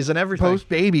babies and everything.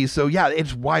 So yeah,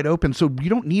 it's wide open. So you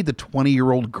don't need the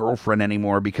 20-year-old girlfriend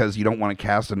anymore because you don't want to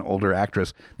cast an older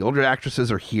actress. The older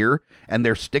actresses are here and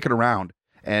they're sticking around,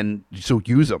 and so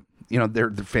use them.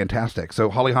 They're fantastic. So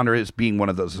Holly Hunter is being one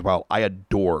of those as well. I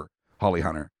adore Holly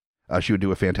Hunter. She would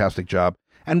do a fantastic job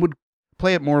and would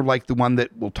play it more like the one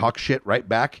that will talk shit right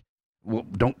back.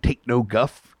 Don't take no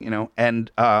guff,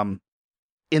 and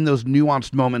in those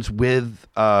nuanced moments with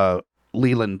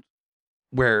Leland,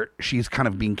 where she's kind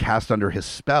of being cast under his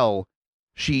spell,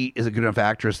 she is a good enough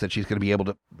actress that you're going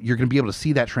to be able to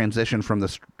see that transition from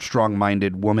the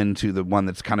strong-minded woman to the one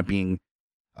that's kind of being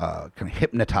kind of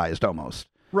hypnotized almost.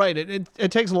 Right.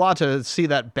 It takes a lot to see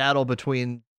that battle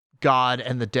between God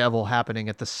and the devil happening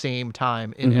at the same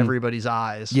time in everybody's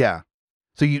eyes. Yeah.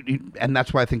 So and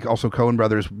that's why I think also Coen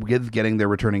Brothers, with getting their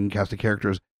returning cast of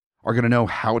characters, are going to know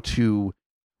how to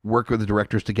work with the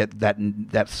directors to get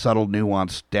that subtle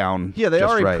nuance down. Yeah, they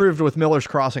already proved with Miller's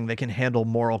Crossing they can handle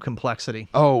moral complexity.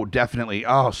 Oh, definitely.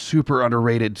 Oh, super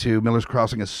underrated too. Miller's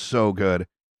Crossing is so good.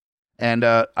 And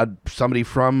somebody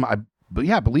from I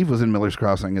believe was in Miller's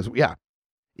Crossing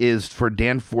is for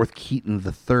Danforth Keaton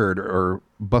III, or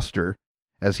Buster,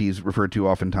 as he's referred to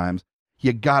oftentimes.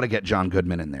 You got to get John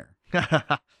Goodman in there.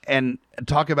 And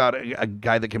talk about a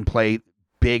guy that can play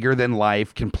bigger than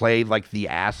life, can play like the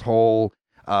asshole,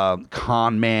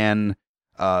 con man,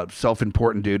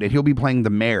 self-important dude, and he'll be playing the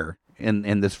mayor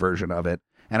in this version of it.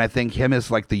 And I think him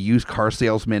as like the used car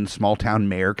salesman, small town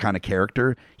mayor kind of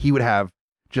character, he would have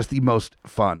just the most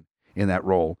fun in that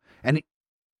role. And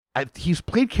he's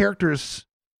played characters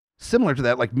similar to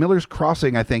that, like Miller's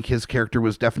Crossing. I think his character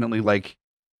was definitely like,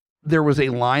 there was a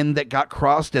line that got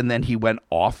crossed and then he went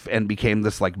off and became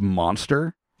this like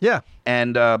monster. Yeah.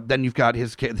 And then you've got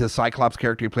his Cyclops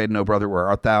character he played in Oh Brother, Where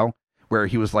Art Thou, where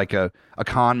he was like a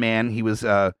con man. He was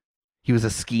a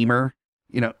schemer.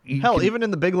 Even in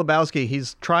The Big Lebowski,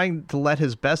 he's trying to let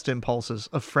his best impulses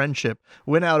of friendship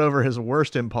win out over his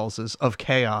worst impulses of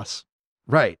chaos.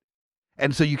 Right.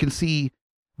 And so you can see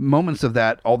moments of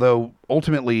that, although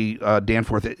ultimately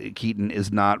Danforth Keaton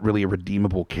is not really a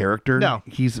redeemable character. No.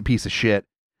 He's a piece of shit.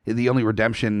 The only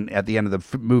redemption at the end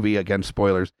of the movie, again,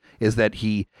 spoilers, is that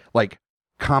he like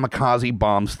kamikaze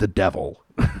bombs the devil,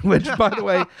 which, by the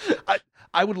way,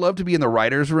 I would love to be in the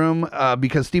writer's room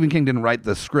because Stephen King didn't write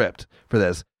the script for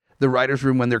this. The writer's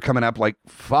room when they're coming up like,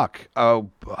 fuck, oh,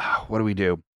 what do we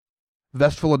do?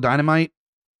 Vest full of dynamite?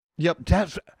 Yep.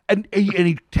 And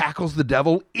he tackles the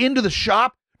devil into the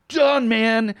shop. Done,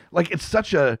 man. Like, it's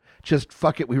such a just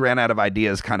fuck it, we ran out of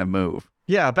ideas kind of move.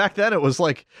 Yeah, back then it was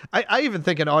like, I even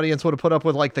think an audience would have put up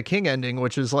with like the King ending,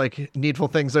 which is like Needful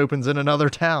Things opens in another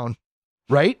town.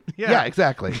 Right? Yeah,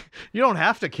 exactly. You don't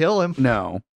have to kill him.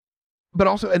 No. But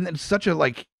also, and it's such a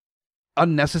like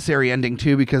unnecessary ending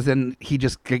too, because then he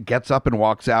just gets up and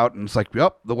walks out and it's like,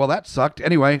 yep, well, that sucked.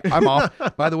 Anyway, I'm off.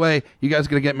 By the way, you guys are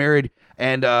going to get married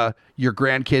and your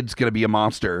grandkid's going to be a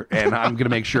monster and I'm going to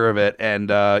make sure of it. And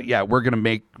we're going to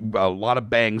make a lot of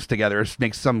bangs together,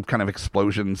 make some kind of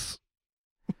explosions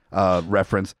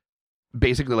reference.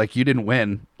 Basically, like, you didn't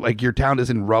win. Like, your town is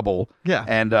in rubble. Yeah.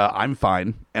 And I'm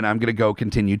fine. And I'm going to go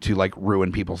continue to, like,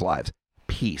 ruin people's lives.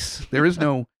 Peace. There is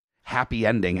no happy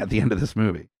ending at the end of this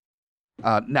movie.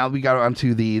 Now we got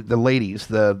onto the ladies,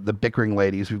 the bickering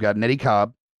ladies. We've got Nettie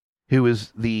Cobb, who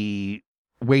is the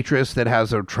waitress that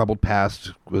has a troubled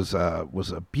past, was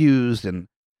abused, and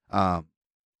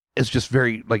is just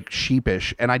very like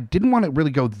sheepish. And I didn't want to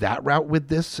really go that route with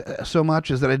this so much,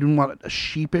 as that I didn't want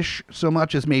sheepish so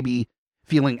much as maybe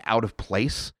feeling out of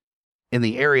place in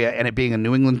the area, and it being a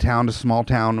New England town, a small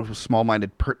town with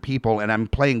small-minded people, and I'm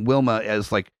playing Wilma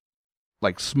as like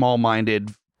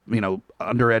small-minded,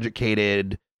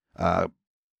 undereducated,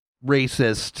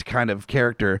 racist kind of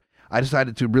character. I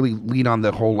decided to really lean on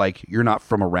the whole, like, you're not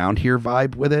from around here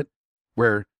vibe with it,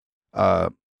 where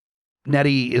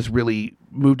Nettie is really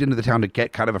moved into the town to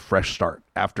get kind of a fresh start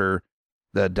after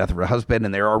the death of her husband,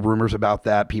 and there are rumors about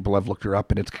that. People have looked her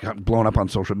up, and it's blown up on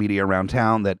social media around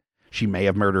town that she may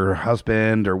have murdered her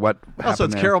husband or what happened. Also,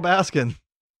 it's there. Carol Baskin.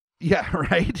 Yeah,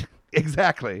 right?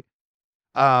 Exactly.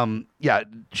 Yeah,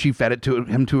 she fed it to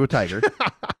him to a tiger.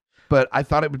 But I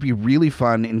thought it would be really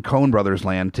fun in Coen Brothers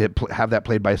land to have that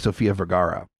played by Sofia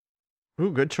Vergara.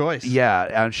 Ooh, good choice. Yeah,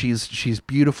 and she's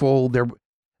beautiful. There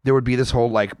would be this whole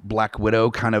like Black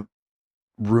Widow kind of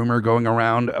rumor going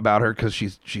around about her because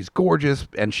she's gorgeous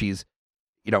and she's,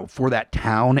 for that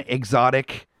town,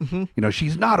 exotic. Mm-hmm.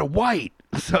 She's not a white,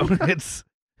 so it's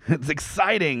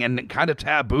exciting and kind of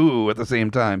taboo at the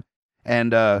same time,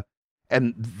 and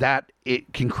that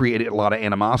it can create a lot of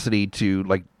animosity to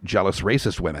like jealous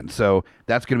racist women. So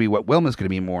that's going to be what Wilma's going to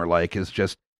be more like, is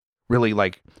just really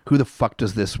like, who the fuck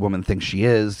does this woman think she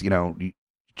is? She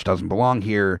doesn't belong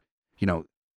here.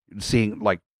 Seeing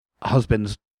like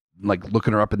husbands like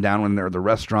looking her up and down when they're at the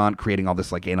restaurant, creating all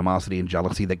this like animosity and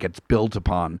jealousy that gets built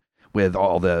upon with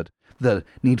all the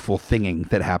needful thinging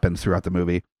that happens throughout the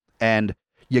movie. And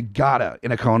you gotta,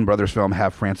 in a Coen Brothers film,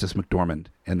 have Frances McDormand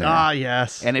in there. Ah,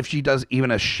 yes. And if she does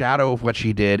even a shadow of what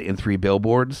she did in 3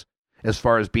 Billboards, as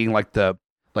far as being like the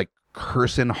like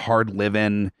cursing, hard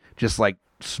living, just like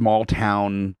small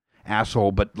town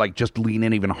asshole, but like just lean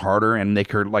in even harder and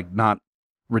make her like not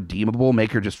redeemable,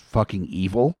 make her just fucking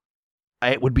evil.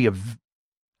 It would be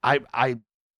I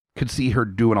could see her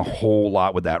doing a whole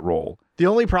lot with that role. The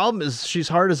only problem is she's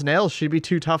hard as nails. She'd be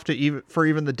too tough for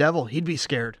even the devil. He'd be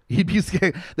scared. He'd be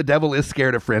scared. The devil is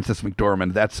scared of Frances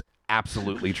McDormand. That's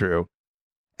absolutely true.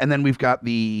 And then we've got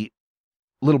the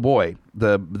little boy,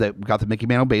 that got the Mickey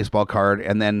Mantle baseball card,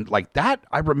 and then like that,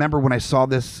 I remember when I saw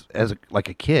this as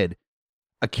a kid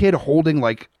holding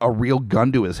like a real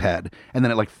gun to his head, and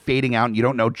then it like fading out, and you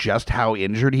don't know just how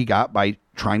injured he got by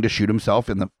trying to shoot himself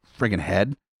in the friggin'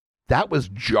 head. That was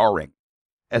jarring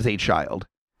as a child.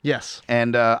 Yes.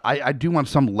 And I do want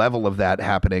some level of that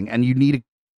happening, and you need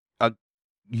a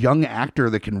young actor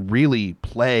that can really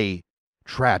play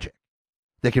tragic,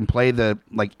 that can play the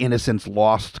like innocence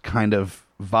lost kind of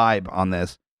vibe on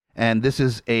this. And this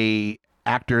is a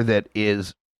actor that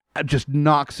is just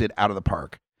knocks it out of the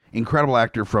park. Incredible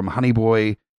actor from Honey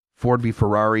Boy, Ford v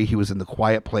Ferrari. He was in The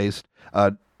Quiet Place.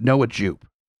 Noah Jupe.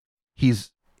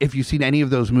 If you've seen any of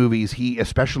those movies,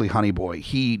 especially Honey Boy,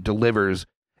 he delivers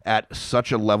at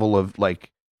such a level of like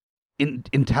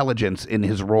intelligence in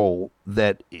his role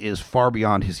that is far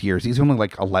beyond his years. He's only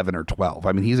like 11 or 12.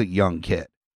 I mean, he's a young kid,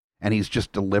 and he's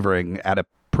just delivering at a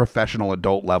professional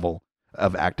adult level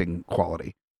of acting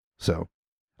quality. So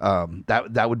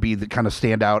that would be the kind of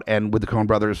standout. And with the Coen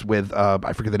Brothers, with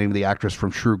I forget the name of the actress from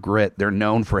True Grit, they're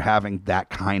known for having that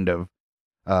kind of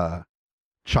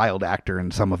child actor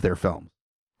in some of their films.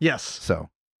 Yes.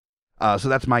 So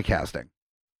that's my casting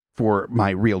for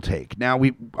my real take. Now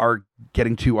we are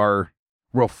getting to our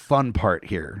real fun part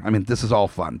here. I mean, this is all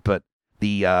fun, but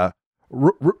the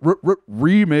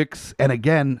remix. And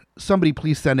again, somebody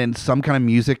please send in some kind of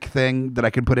music thing that I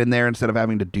can put in there instead of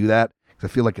having to do that, because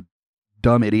I feel like a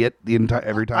dumb idiot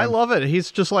every time. I love it.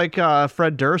 He's just like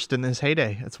Fred Durst in his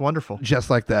heyday. It's wonderful. Just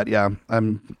like that. Yeah.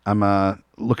 I'm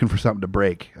looking for something to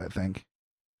break, I think.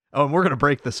 Oh, and we're going to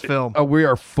break this film. Oh, we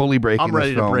are fully breaking I'm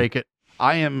ready this film. to break it.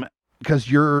 I am, because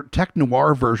your tech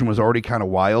noir version was already kind of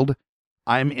wild.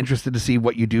 I'm interested to see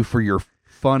what you do for your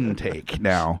fun take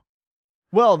now.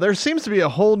 Well, there seems to be a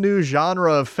whole new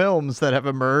genre of films that have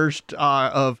emerged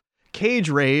of cage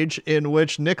rage, in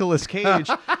which Nicolas Cage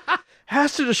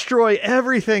has to destroy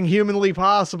everything humanly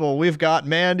possible. We've got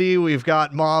Mandy, we've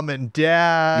got Mom and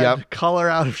Dad, Color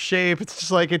Out of Shape. It's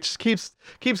just like, it just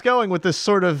keeps going with this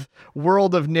sort of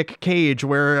world of Nick Cage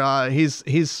where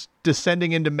he's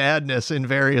descending into madness in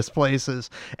various places.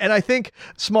 And I think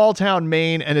Small Town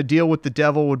Maine and A Deal with the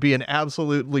Devil would be an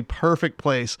absolutely perfect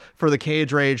place for the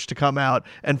Cage Rage to come out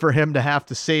and for him to have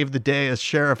to save the day as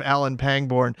Sheriff Alan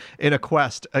Pangborn in a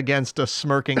quest against a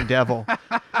smirking devil.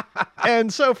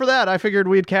 And so for that, I figured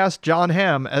we'd cast John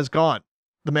Hamm as Gaunt.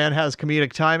 The man has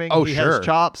comedic timing. Oh, he sure. has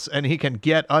chops, and he can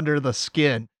get under the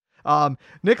skin.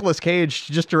 Nicolas Cage,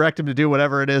 just direct him to do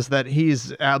whatever it is that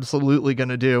he's absolutely going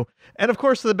to do. And of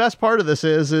course, the best part of this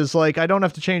is like, I don't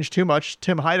have to change too much.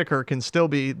 Tim Heidecker can still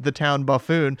be the town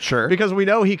buffoon. Sure. Because we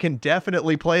know he can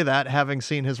definitely play that, having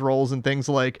seen his roles in things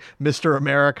like Mr.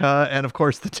 America and of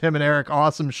course the Tim and Eric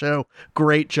Awesome Show.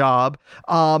 Great job.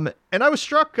 And I was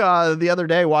struck the other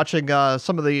day watching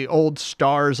some of the old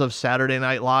stars of Saturday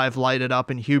Night Live lighted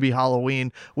up in Hubie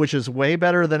Halloween, which is way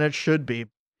better than it should be.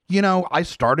 You know, I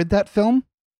started that film,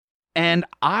 and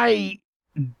I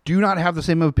do not have the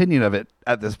same opinion of it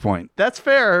at this point. That's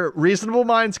fair. Reasonable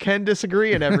minds can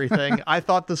disagree and everything. I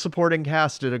thought the supporting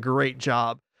cast did a great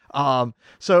job.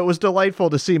 So it was delightful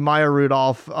to see Maya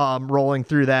Rudolph rolling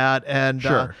through that. And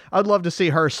Sure. I'd love to see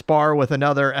her spar with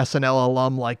another SNL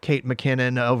alum like Kate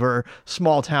McKinnon over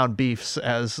small town beefs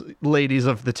as ladies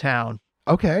of the town.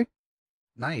 Okay.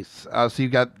 Nice. So you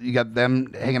got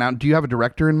them hanging out. Do you have a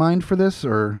director in mind for this,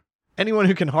 or Anyone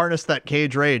who can harness that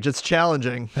Cage rage, it's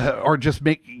challenging. or just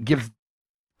give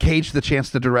Cage the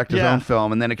chance to direct his Yeah. own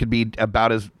film, and then it could be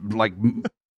about as like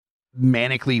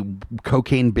manically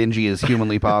cocaine bingy as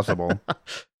humanly possible.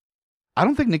 I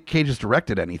don't think Nick Cage has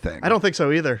directed anything. I don't think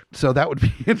so either. So that would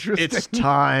be interesting. It's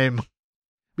time.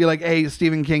 Be like, hey,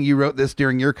 Stephen King, you wrote this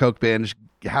during your coke binge.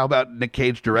 How about Nick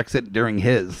Cage directs it during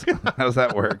his? How does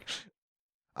that work?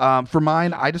 For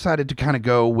mine, I decided to kind of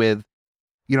go with,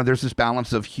 there's this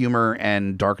balance of humor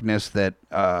and darkness that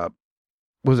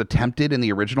was attempted in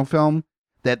the original film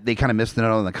that they kind of missed the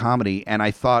note on the comedy. And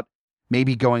I thought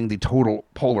maybe going the total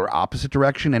polar opposite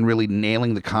direction and really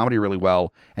nailing the comedy really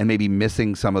well, and maybe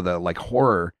missing some of the like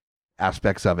horror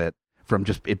aspects of it from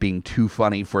just it being too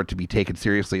funny for it to be taken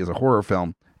seriously as a horror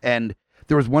film. And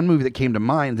there was one movie that came to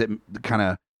mind that kind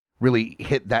of really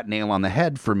hit that nail on the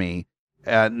head for me.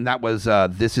 And that was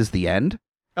This Is the End.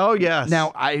 Oh, yes.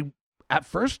 Now, I at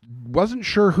first wasn't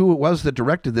sure who it was that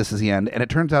directed This Is the End, and it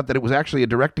turns out that it was actually a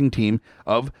directing team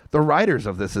of the writers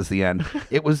of This Is the End.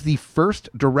 It was the first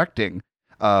directing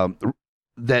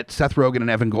that Seth Rogen and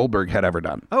Evan Goldberg had ever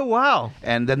done. Oh, wow.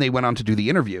 And then they went on to do The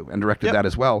Interview and directed Yep. that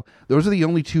as well. Those are the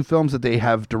only two films that they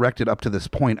have directed up to this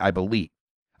point, I believe.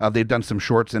 They've done some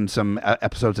shorts and some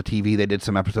episodes of TV. They did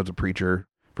some episodes of Preacher,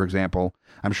 for example.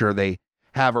 I'm sure they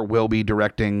have or will be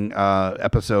directing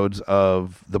episodes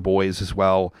of The Boys as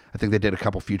well. I think they did a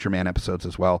couple Future Man episodes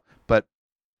as well. But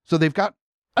so they've got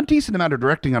a decent amount of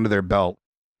directing under their belt,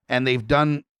 and they've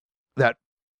done that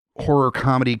horror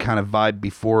comedy kind of vibe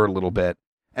before a little bit,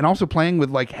 and also playing with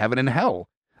like heaven and hell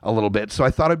a little bit. So I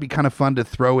thought it'd be kind of fun to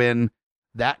throw in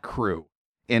that crew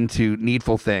into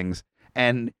Needful Things,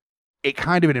 and it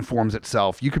kind of informs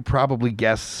itself. You could probably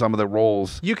guess some of the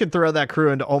roles. You can throw that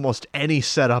crew into almost any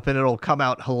setup and it'll come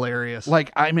out hilarious.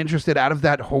 Like, I'm interested, out of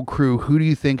that whole crew, who do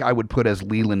you think I would put as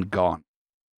Leland Gaunt?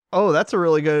 Oh, that's a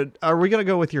really good. Are we going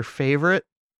to go with your favorite?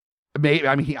 Maybe,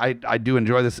 I mean, I do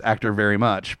enjoy this actor very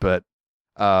much, but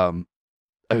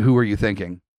who are you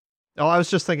thinking? Oh, I was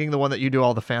just thinking the one that you do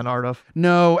all the fan art of.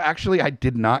 No, actually, I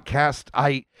did not cast.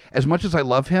 As much as I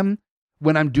love him,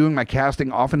 when I'm doing my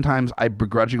casting, oftentimes I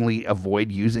begrudgingly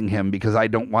avoid using him because I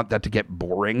don't want that to get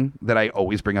boring, that I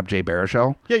always bring up Jay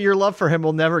Baruchel. Yeah, your love for him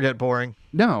will never get boring.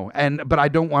 No, but I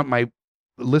don't want my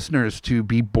listeners to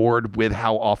be bored with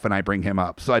how often I bring him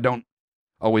up. So I don't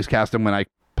always cast him when I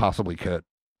possibly could.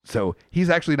 So he's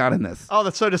actually not in this. Oh,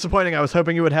 that's so disappointing. I was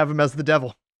hoping you would have him as the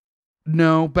devil.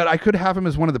 No, but I could have him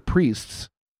as one of the priests.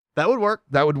 That would work.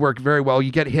 That would work very well.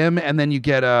 You get him, and then you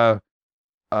get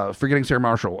forgetting Sarah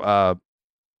Marshall.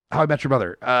 How I Met Your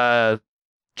Mother.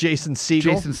 Jason Segel.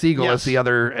 Jason Segel Yes.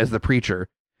 as the preacher,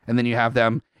 and then you have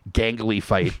them gangly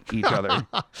fight each other.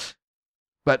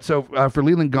 But so for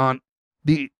Leland Gaunt,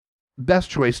 the best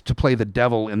choice to play the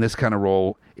devil in this kind of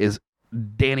role is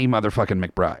Danny motherfucking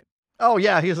McBride. Oh,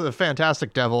 yeah, he's a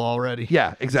fantastic devil already.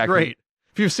 Yeah, exactly. Great.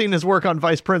 If you've seen his work on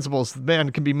Vice Principals, the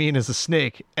man can be mean as a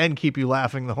snake and keep you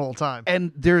laughing the whole time.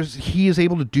 And he is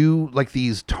able to do like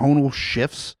these tonal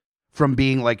shifts from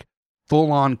being like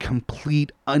full-on,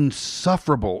 complete,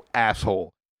 unsufferable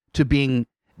asshole to being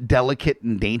delicate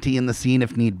and dainty in the scene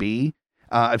if need be.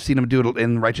 I've seen him do it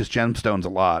in Righteous Gemstones a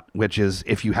lot, which is,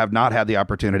 if you have not had the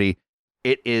opportunity,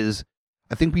 it is,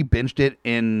 I think we binged it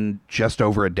in just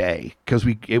over a day because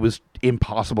it was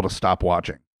impossible to stop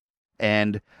watching.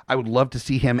 And I would love to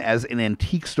see him as an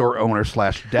antique store owner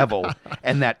 / devil,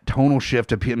 and that tonal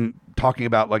shift of him talking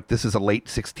about like this is a late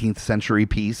 16th century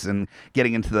piece and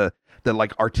getting into the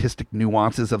like artistic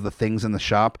nuances of the things in the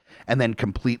shop, and then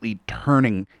completely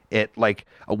turning it like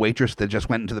a waitress that just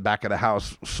went into the back of the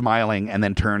house smiling and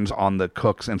then turns on the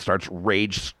cooks and starts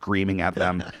rage screaming at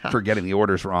them for getting the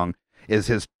orders wrong. is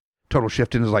his total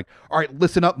shift in is like, all right,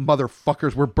 listen up,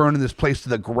 motherfuckers, we're burning this place to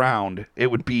the ground.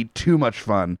 It would be too much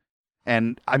fun.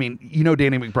 And I mean,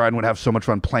 Danny McBride would have so much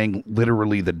fun playing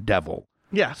literally the devil.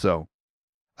 Yeah. So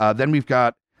then we've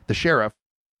got the sheriff,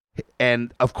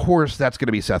 and of course that's going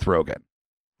to be Seth Rogen.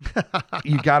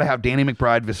 You got to have Danny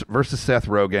McBride versus Seth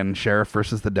Rogen, sheriff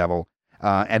versus the devil.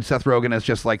 And Seth Rogen is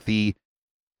just like the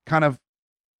kind of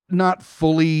not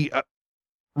fully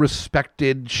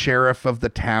respected sheriff of the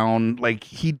town. Like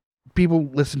people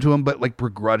listen to him, but like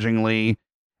begrudgingly,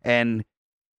 and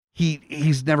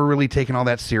he's never really taken all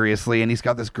that seriously. And he's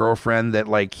got this girlfriend that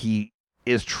like he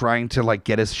is trying to like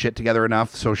get his shit together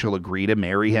enough so she'll agree to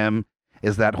marry him,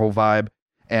 is that whole vibe.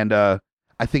 And I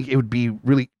think it would be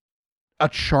really a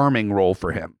charming role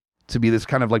for him to be this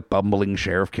kind of like bumbling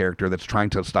sheriff character that's trying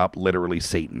to stop literally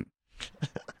Satan.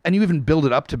 And you even build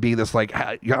it up to be this like,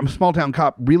 I'm a small town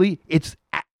cop. Really? It's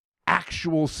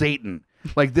actual Satan.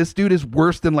 Like, this dude is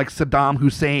worse than like Saddam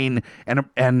Hussein and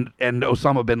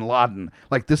Osama bin Laden.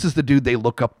 Like, this is the dude they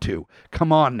look up to.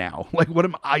 Come on now. Like, what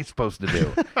am I supposed to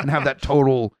do? And have that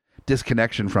total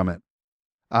disconnection from it.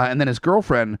 And then his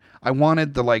girlfriend, I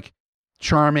wanted the like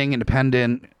charming,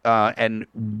 independent, and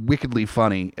wickedly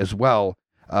funny as well.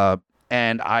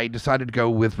 And I decided to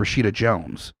go with Rashida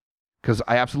Jones because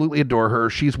I absolutely adore her.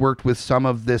 She's worked with some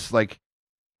of this like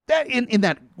that in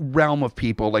that realm of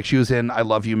people. Like she was in I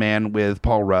Love You Man with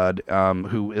Paul Rudd,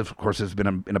 who of course has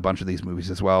been in a bunch of these movies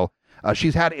as well.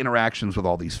 She's had interactions with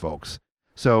all these folks.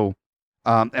 So,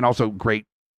 and also great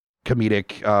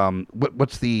comedic.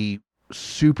 What's the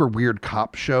super weird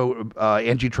cop show?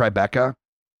 Angie Tribeca.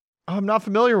 Oh, I'm not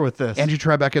familiar with this. Angie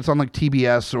Tribeca. It's on like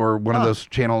TBS or one of those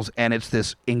channels, and it's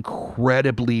this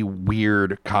incredibly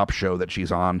weird cop show that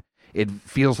she's on. It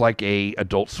feels like a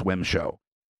Adult Swim show.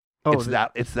 Oh,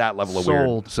 it's that level of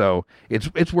weird. So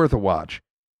it's worth a watch.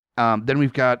 Then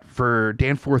we've got for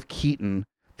Danforth Keaton,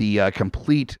 the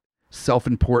complete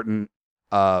self-important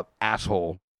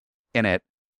asshole in it.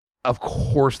 Of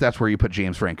course, that's where you put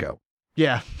James Franco.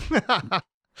 Yeah.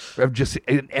 just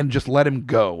let him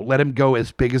go. Let him go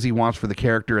as big as he wants for the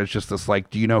character. It's just this like,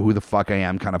 do you know who the fuck I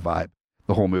am kind of vibe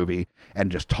the whole movie,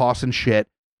 and just tossing shit,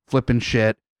 flipping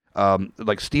shit.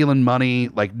 Like stealing money,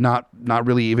 like not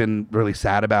really even really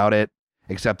sad about it,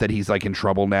 except that he's like in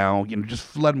trouble now.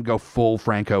 Just let him go full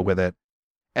Franco with it.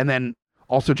 And then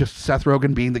also just Seth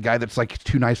Rogen being the guy that's like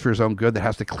too nice for his own good, that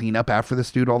has to clean up after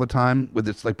this dude all the time with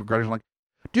this like begrudging, like,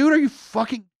 dude, are you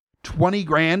fucking 20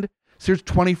 grand? Here's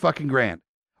 20 fucking grand.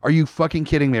 Are you fucking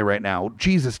kidding me right now?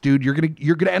 Jesus, dude, you're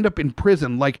gonna end up in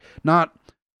prison, like not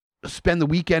spend the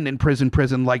weekend in prison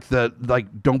like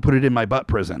don't put it in my butt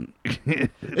prison.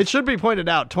 It should be pointed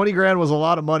out, 20 grand was a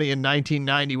lot of money in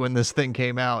 1990 when this thing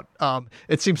came out.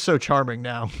 It seems so charming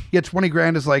now. Yeah, 20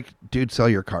 grand is like, dude, sell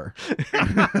your car.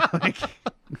 Like,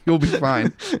 you'll be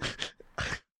fine.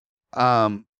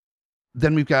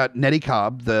 Then we've got Nettie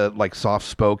Cobb, the like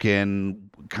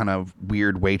soft-spoken kind of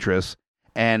weird waitress,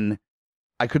 and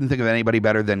I couldn't think of anybody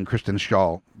better than Kristen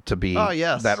Schaal to be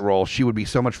that role. She would be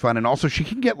so much fun. And also she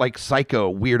can get like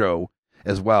psycho weirdo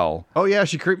as well. Oh yeah,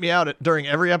 she creeped me out during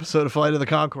every episode of Flight of the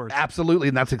Conchords. Absolutely,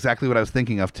 and that's exactly what I was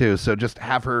thinking of too. So just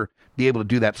have her be able to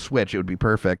do that switch, it would be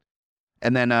perfect.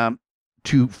 And then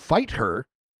to fight her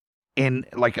in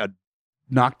like a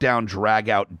knockdown, drag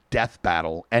out death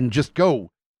battle and just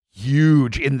go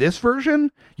huge. In this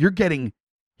version, you're getting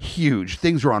huge.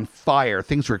 Things are on fire.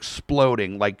 Things are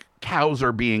exploding. Like cows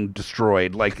are being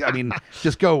destroyed. Like, I mean,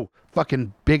 just go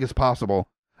fucking big as possible.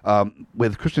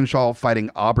 With Kristen Schaal fighting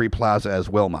Aubrey Plaza as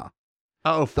Wilma.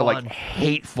 Oh, fun. The like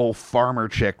hateful farmer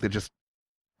chick that just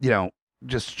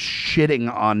just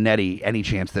shitting on Nettie any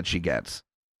chance that she gets.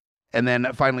 And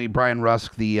then finally Brian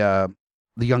Rusk, the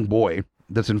young boy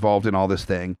that's involved in all this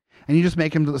thing. And you just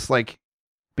make him this like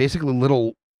basically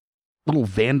little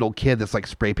vandal kid that's like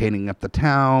spray painting up the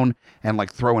town and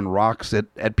like throwing rocks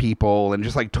at people and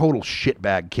just like total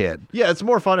shitbag kid. Yeah, it's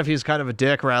more fun if he's kind of a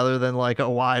dick rather than like a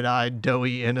wide-eyed,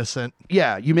 doughy innocent.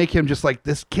 Yeah, you make him just like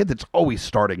this kid that's always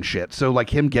starting shit. So like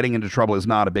him getting into trouble is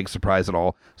not a big surprise at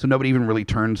all. So nobody even really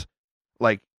turns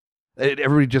like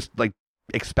everybody just like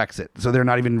expects it. So they're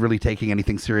not even really taking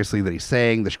anything seriously that he's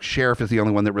saying. The sheriff is the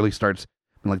only one that really starts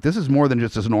being like, this is more than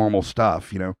just his normal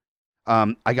stuff,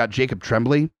 I got Jacob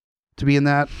Tremblay to be in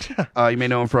that. You may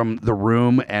know him from The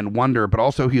Room and Wonder, but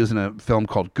also he was in a film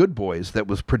called Good Boys that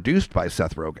was produced by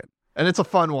Seth Rogen. And it's a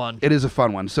fun one. It is a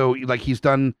fun one. So like he's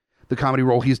done the comedy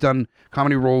role. He's done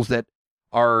comedy roles that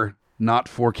are not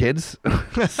for kids.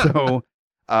 So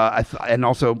and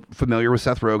also familiar with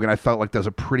Seth Rogen. I felt like there's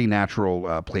a pretty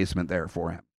natural placement there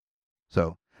for him.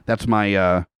 So that's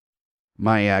my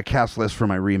my cast list for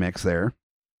my remix there.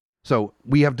 So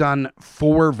we have done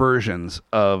 4 versions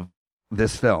of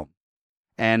this film,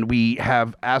 and we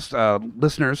have asked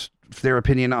listeners their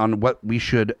opinion on what we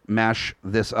should mash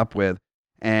this up with.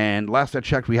 And last I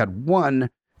checked, we had one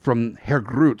from Herr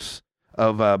Grutz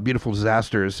of Beautiful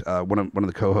Disasters, one of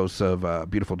the co-hosts of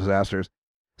Beautiful Disasters,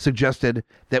 suggested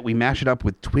that we mash it up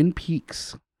with Twin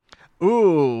Peaks.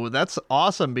 Ooh, that's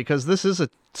awesome, because this is a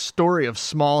story of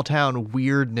small town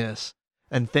weirdness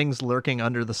and things lurking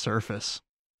under the surface.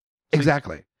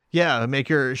 Exactly. Yeah, make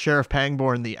your Sheriff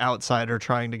Pangborn the outsider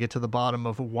trying to get to the bottom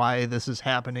of why this is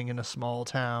happening in a small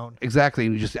town. Exactly,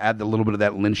 and you just add a little bit of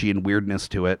that Lynchian weirdness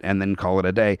to it and then call it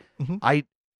a day. Mm-hmm. I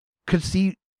could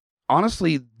see,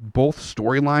 honestly, both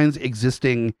storylines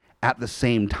existing at the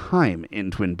same time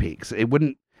in Twin Peaks. It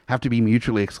wouldn't have to be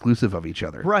mutually exclusive of each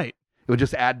other. Right. It would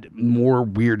just add more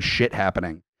weird shit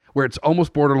happening, where it's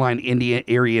almost borderline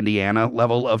Erie, Indiana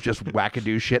level of just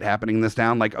wackadoo shit happening in this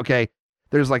town. Like, okay,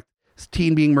 there's like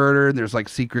teen being murdered. There's like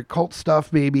secret cult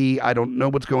stuff, maybe. I don't know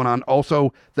what's going on.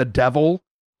 Also, the devil.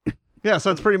 Yeah,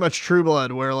 so it's pretty much True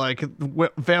Blood, where like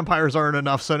vampires aren't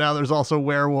enough, so now there's also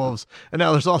werewolves, and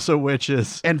now there's also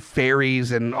witches and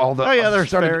fairies and all the. Oh yeah, there's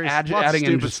fairies. Adding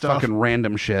in just stuff. Fucking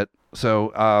random shit.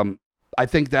 So I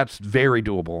think that's very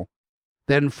doable.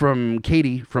 Then from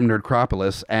Katie from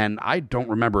Nerdcropolis, and I don't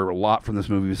remember a lot from this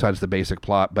movie besides the basic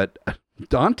plot, but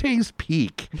Dante's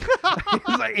Peak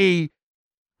is a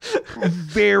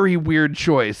very weird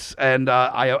choice, and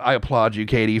I applaud you,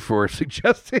 Katie, for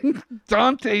suggesting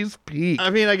Dante's Peak. I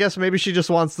mean, I guess maybe she just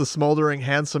wants the smoldering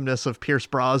handsomeness of Pierce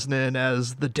Brosnan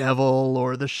as the devil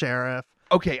or the sheriff.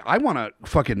 Okay, I want to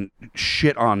fucking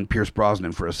shit on Pierce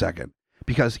Brosnan for a second,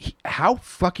 because how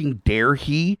fucking dare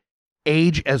he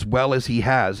age as well as he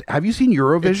has. Have you seen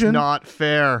Eurovision? It's not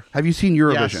fair. Have you seen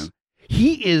Eurovision? Yes.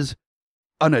 He is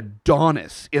an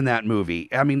Adonis in that movie.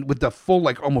 I mean, with the full,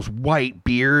 like, almost white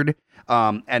beard,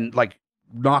 and, like,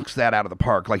 knocks that out of the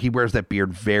park. Like, he wears that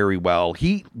beard very well.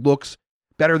 He looks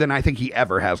better than I think he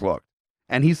ever has looked.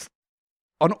 And he's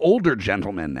an older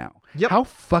gentleman now. Yep. How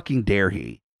fucking dare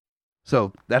he?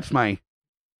 So, that's my...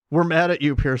 We're mad at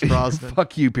you, Pierce Brosnan.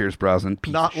 Fuck you, Pierce Brosnan.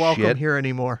 Piece Not of welcome shit. here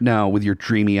anymore. No, with your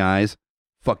dreamy eyes.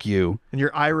 Fuck you. And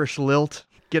your Irish lilt.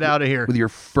 Get out of here. With your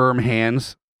firm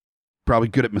hands. Probably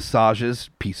good at massages.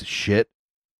 Piece of shit.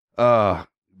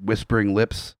 Whispering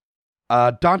lips.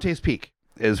 Dante's Peak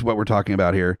is what we're talking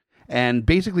about here. And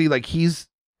basically, like,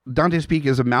 Dante's Peak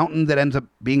is a mountain that ends up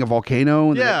being a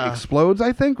volcano and then it explodes,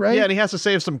 I think, right? Yeah, and he has to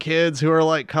save some kids who are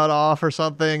like cut off or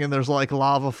something, and there's like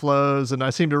lava flows, and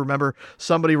I seem to remember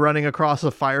somebody running across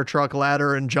a fire truck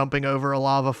ladder and jumping over a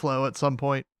lava flow at some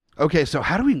point. Okay, so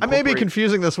how do we I may be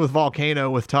confusing this with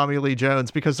Volcano with Tommy Lee Jones,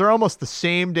 because they're almost the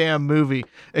same damn movie,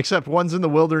 except one's in the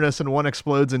wilderness and one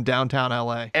explodes in downtown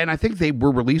LA. And I think they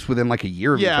were released within like a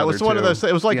year of each other. Yeah, it was one of those.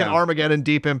 It was like an Yeah. Armageddon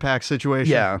Deep Impact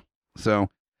situation. Yeah. So,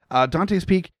 Dante's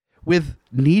Peak with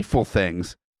Needful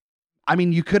Things. I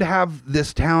mean, you could have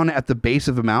this town at the base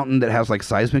of a mountain that has like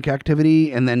seismic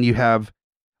activity, and then you have,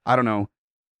 I don't know,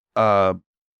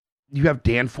 you have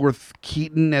Danforth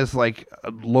Keaton as like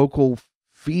a local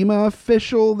FEMA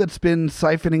official that's been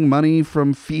siphoning money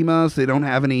from FEMA, so they don't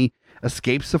have any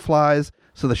escape supplies.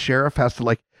 So the sheriff has to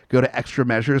like go to extra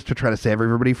measures to try to save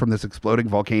everybody from this exploding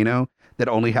volcano that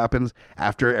only happens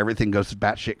after everything goes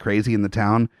batshit crazy in the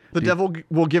town. The devil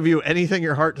will give you anything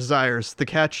your heart desires. The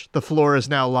catch, the floor is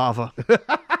now lava.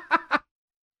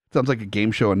 Sounds like a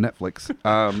game show on Netflix.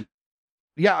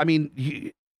 Yeah, I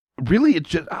mean, really, it's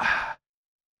just...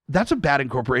 that's a bad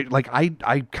incorporation. Like, I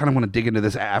kind of want to dig into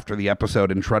this after the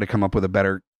episode and try to come up with a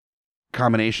better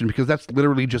combination, because that's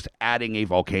literally just adding a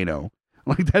volcano.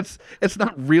 Like, it's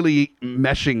not really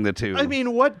meshing the two. I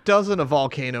mean, what doesn't a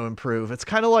volcano improve? It's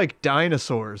kind of like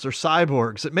dinosaurs or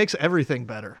cyborgs. It makes everything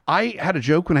better. I had a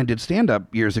joke when I did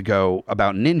stand-up years ago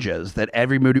about ninjas, that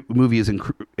every movie is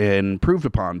improved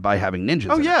upon by having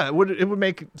ninjas. Oh, in yeah. It would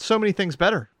make so many things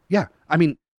better. Yeah. I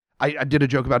mean, I did a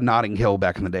joke about Notting Hill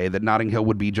back in the day, that Notting Hill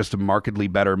would be just a markedly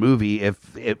better movie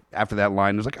if after that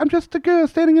line was like, I'm just a girl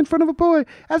standing in front of a boy,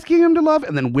 asking him to love,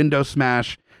 and then window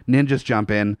smash, ninjas jump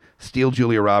in, steal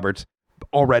Julia Roberts,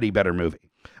 already better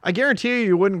movie. I guarantee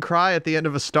you wouldn't cry at the end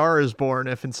of A Star Is Born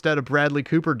if instead of Bradley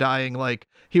Cooper dying, like,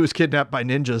 he was kidnapped by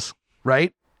ninjas.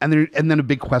 Right? And then a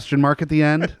big question mark at the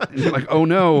end. And you're like, oh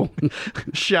no.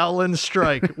 Shaolin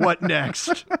Strike. What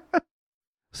next?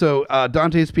 So,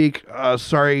 Dante's Peak,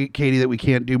 sorry, Katie, that we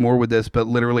can't do more with this, but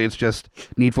literally it's just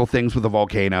Needful Things with a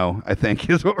volcano, I think,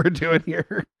 is what we're doing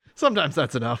here. Sometimes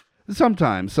that's enough.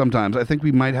 Sometimes. I think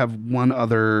we might have one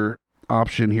other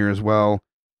option here as well.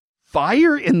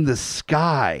 Fire in the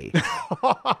Sky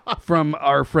from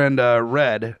our friend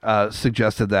Red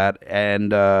suggested that.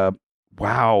 And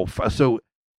wow. So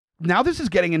now this is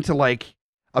getting into like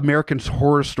American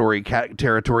Horror Story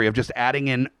territory of just adding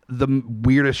in the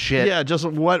weirdest shit. Yeah, just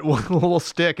what will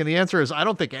stick. And the answer is, I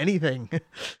don't think anything.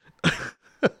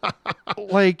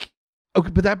 Like, okay,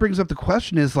 but that brings up the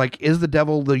question is like, is the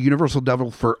devil the universal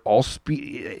devil for all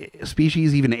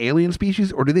species, even alien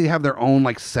species? Or do they have their own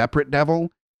like separate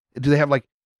devil? Do they have like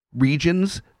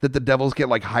regions that the devils get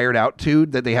like hired out to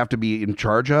that they have to be in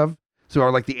charge of? So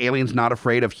are like the aliens not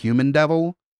afraid of human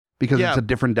devil? Because it's a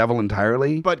different devil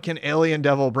entirely. But can alien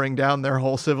devil bring down their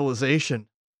whole civilization?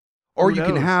 Or you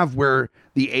can have where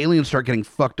the aliens start getting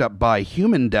fucked up by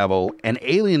human devil, and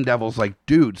alien devil's like,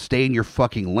 dude, stay in your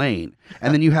fucking lane.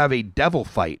 And then you have a devil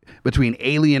fight between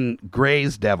alien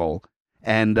Grey's devil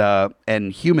and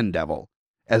human devil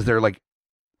as they're like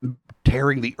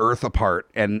tearing the earth apart,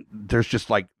 and there's just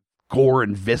like gore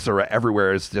and viscera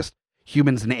everywhere. It's just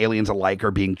humans and aliens alike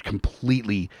are being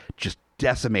completely just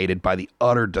decimated by the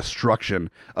utter destruction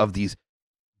of these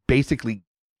basically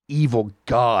evil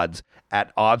gods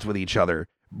at odds with each other,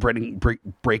 breaking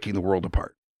the world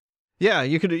apart. Yeah,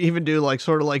 you could even do like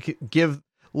sort of like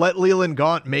let Leland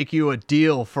Gaunt make you a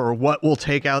deal for what will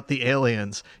take out the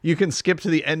aliens. You can skip to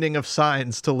the ending of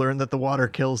Signs to learn that the water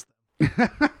kills them.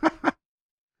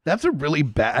 That's a really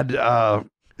bad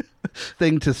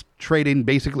thing to trade in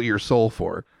basically your soul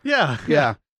for.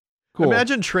 Yeah. Cool.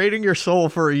 Imagine trading your soul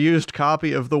for a used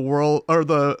copy of the world or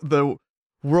the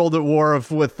World at War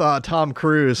with Tom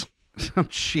Cruise. Oh,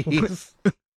 jeez.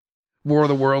 War of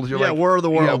the Worlds. You're like, War of the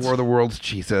Worlds. Yeah, War of the Worlds.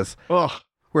 Jesus. Ugh.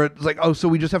 Where it's like, oh, so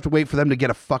we just have to wait for them to get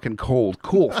a fucking cold.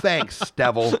 Cool. Thanks,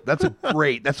 devil. That's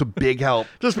a big help.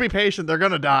 Just be patient. They're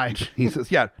going to die. He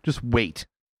says, yeah, just wait.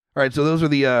 All right. So those are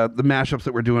the mashups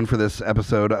that we're doing for this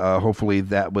episode. Hopefully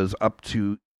that was up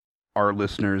to our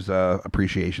listeners'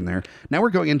 appreciation there. Now we're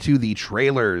going into the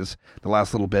trailers, the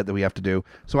last little bit that we have to do.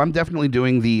 So I'm definitely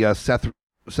doing the Seth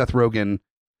Rogen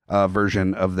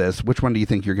version of this. Which one do you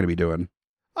think you're going to be doing?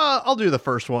 I'll do the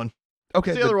first one.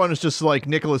 Okay. The other one is just like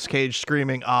Nicolas Cage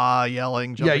screaming,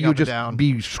 yelling, jumping you up just and down.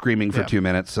 Be screaming for 2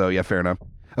 minutes. So yeah, fair enough.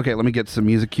 Okay, let me get some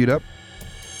music queued up.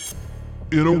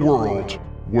 In a world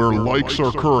where likes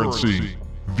are currency,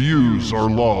 views are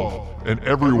love, and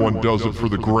everyone does it for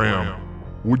the gram,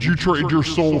 would you trade your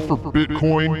soul for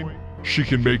Bitcoin? She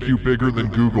can make you bigger than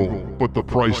Google, but the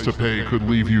price to pay could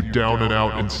leave you down and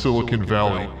out in Silicon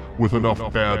Valley with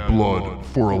enough bad blood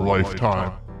for a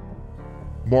lifetime.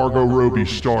 Margot Robbie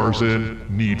stars in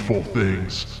Needful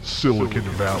Things, Silicon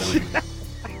Valley.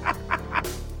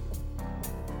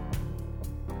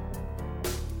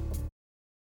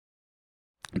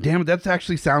 Damn it, that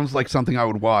actually sounds like something I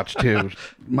would watch too.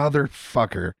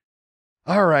 Motherfucker.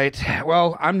 All right.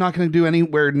 Well, I'm not going to do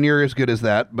anywhere near as good as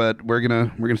that, but we're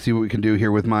gonna see what we can do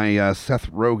here with my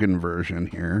Seth Rogen version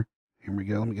here. Here we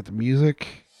go. Let me get the music.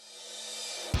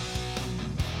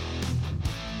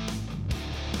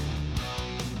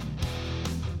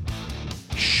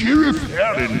 Sheriff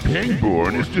Alan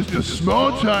Pangborn is just a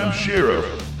small-time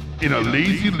sheriff in a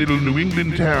lazy little New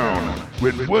England town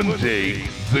when one day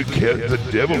the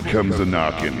devil comes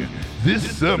a-knocking.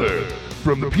 This summer,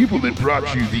 from the people that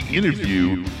brought you the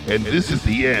interview, and this is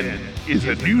the end, is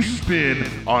a new spin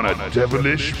on a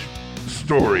devilish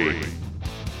story.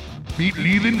 Meet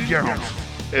Leland Gaunt,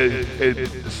 a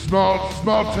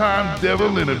small-time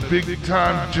devil in a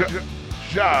big-time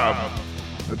job.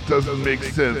 That doesn't make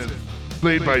sense.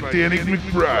 Played by Danny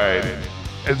McBride,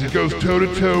 as he goes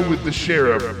toe-to-toe with the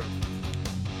sheriff,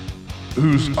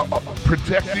 who's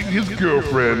protecting his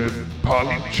girlfriend,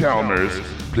 Polly Chalmers,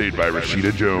 played by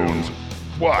Rashida Jones.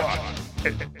 Watch,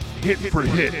 hit for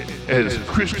hit, as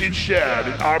Christian Shad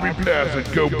and Aubrey Plaza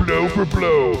go blow for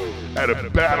blow at a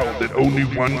battle that only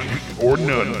one or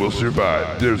none will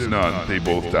survive. There's none, they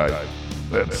both die.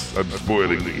 I'm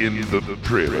spoiling in the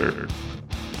trailer.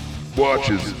 Watch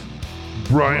as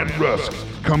Brian Rusk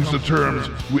comes to terms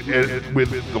with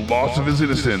the loss of his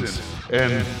innocence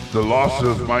and the loss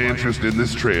of my interest in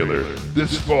this trailer.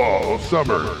 This fall,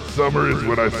 summer is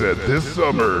what I said. This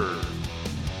summer,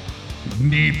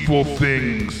 Needful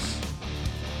Things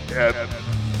that's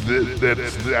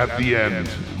at the end.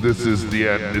 This is the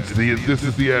end. This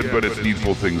is the end, but it's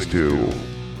Needful Things too.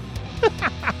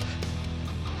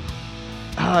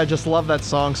 I just love that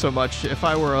song so much. If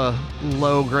I were a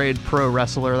low-grade pro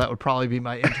wrestler, that would probably be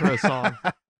my intro song.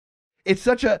 It's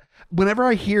such a... Whenever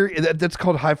I hear... That's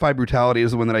called Hi-Fi Brutality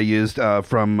is the one that I used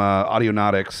from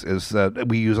Audionautics.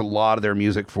 We use a lot of their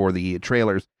music for the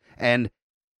trailers. And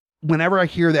whenever I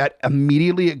hear that,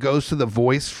 immediately it goes to the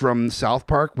voice from South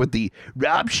Park with the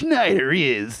Rob Schneider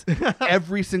is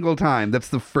every single time. That's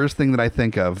the first thing that I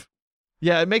think of.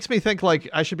 Yeah, it makes me think like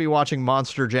I should be watching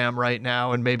Monster Jam right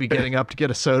now and maybe getting up to get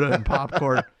a soda and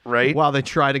popcorn right? While they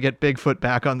try to get Bigfoot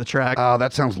back on the track. Oh,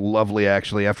 that sounds lovely,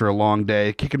 actually, after a long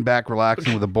day. Kicking back,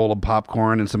 relaxing with a bowl of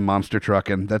popcorn and some monster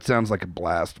trucking. That sounds like a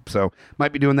blast. So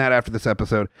might be doing that after this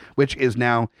episode, which is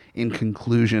now in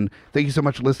conclusion. Thank you so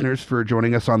much, listeners, for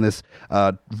joining us on this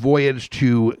voyage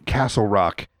to Castle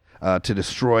Rock to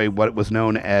destroy what was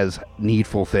known as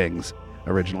Needful Things.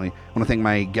 Originally, I want to thank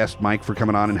my guest Mike for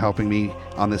coming on and helping me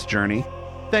on this journey.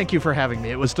 Thank you for having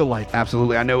me. It was delightful.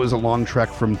 Absolutely. I know it was a long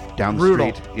trek from down the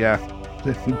Brutal. street. Yeah,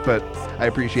 but I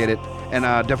appreciate it. And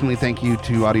definitely thank you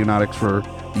to Audionautics for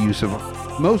the use of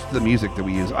most of the music that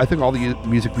we use. I think all the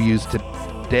music we used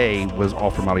today was all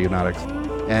from Audionautics.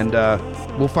 And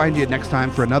we'll find you next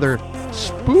time for another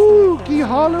spooky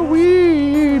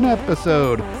Halloween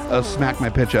episode of Smack My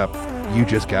Pitch Up. You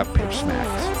just got pitch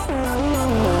smacked.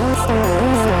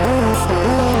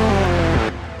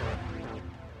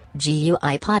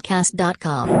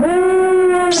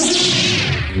 GUIPodcast.com.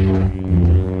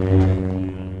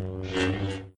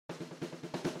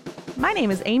 My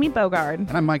name is Amy Bogard,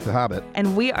 And I'm Mike the Hobbit.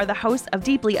 and we are the hosts of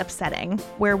Deeply Upsetting,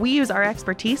 where we use our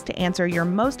expertise to answer your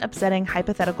most upsetting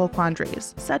hypothetical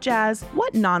quandaries, such as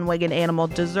what non-winged animal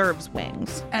deserves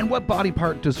wings? And what body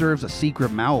part deserves a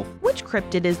secret mouth? Which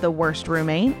cryptid is the worst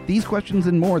roommate? These questions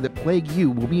and more that plague you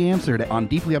will be answered on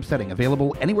Deeply Upsetting,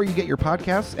 available anywhere you get your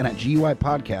podcasts and at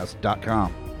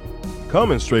GUIPodcast.com.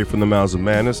 Coming straight from the mouths of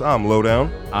madness, I'm Lowdown.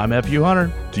 I'm F.U.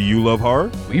 Hunter. Do you love horror?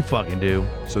 We fucking do.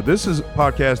 So this is a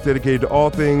podcast dedicated to all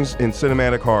things in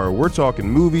cinematic horror. We're talking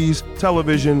movies,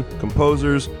 television,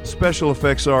 composers, special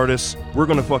effects artists. We're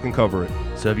gonna fucking cover it.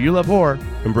 So if you love horror,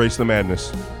 Embrace the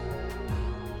madness.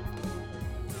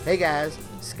 Hey guys,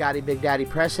 Scotty Big Daddy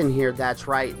Preston here, that's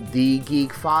right, the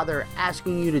Geek Father,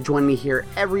 asking you to join me here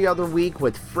every other week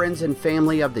with friends and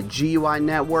family of the GUI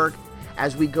Network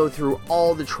as we go through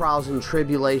all the trials and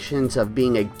tribulations of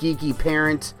being a geeky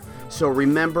parent. So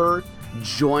remember,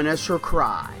 join us or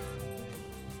cry.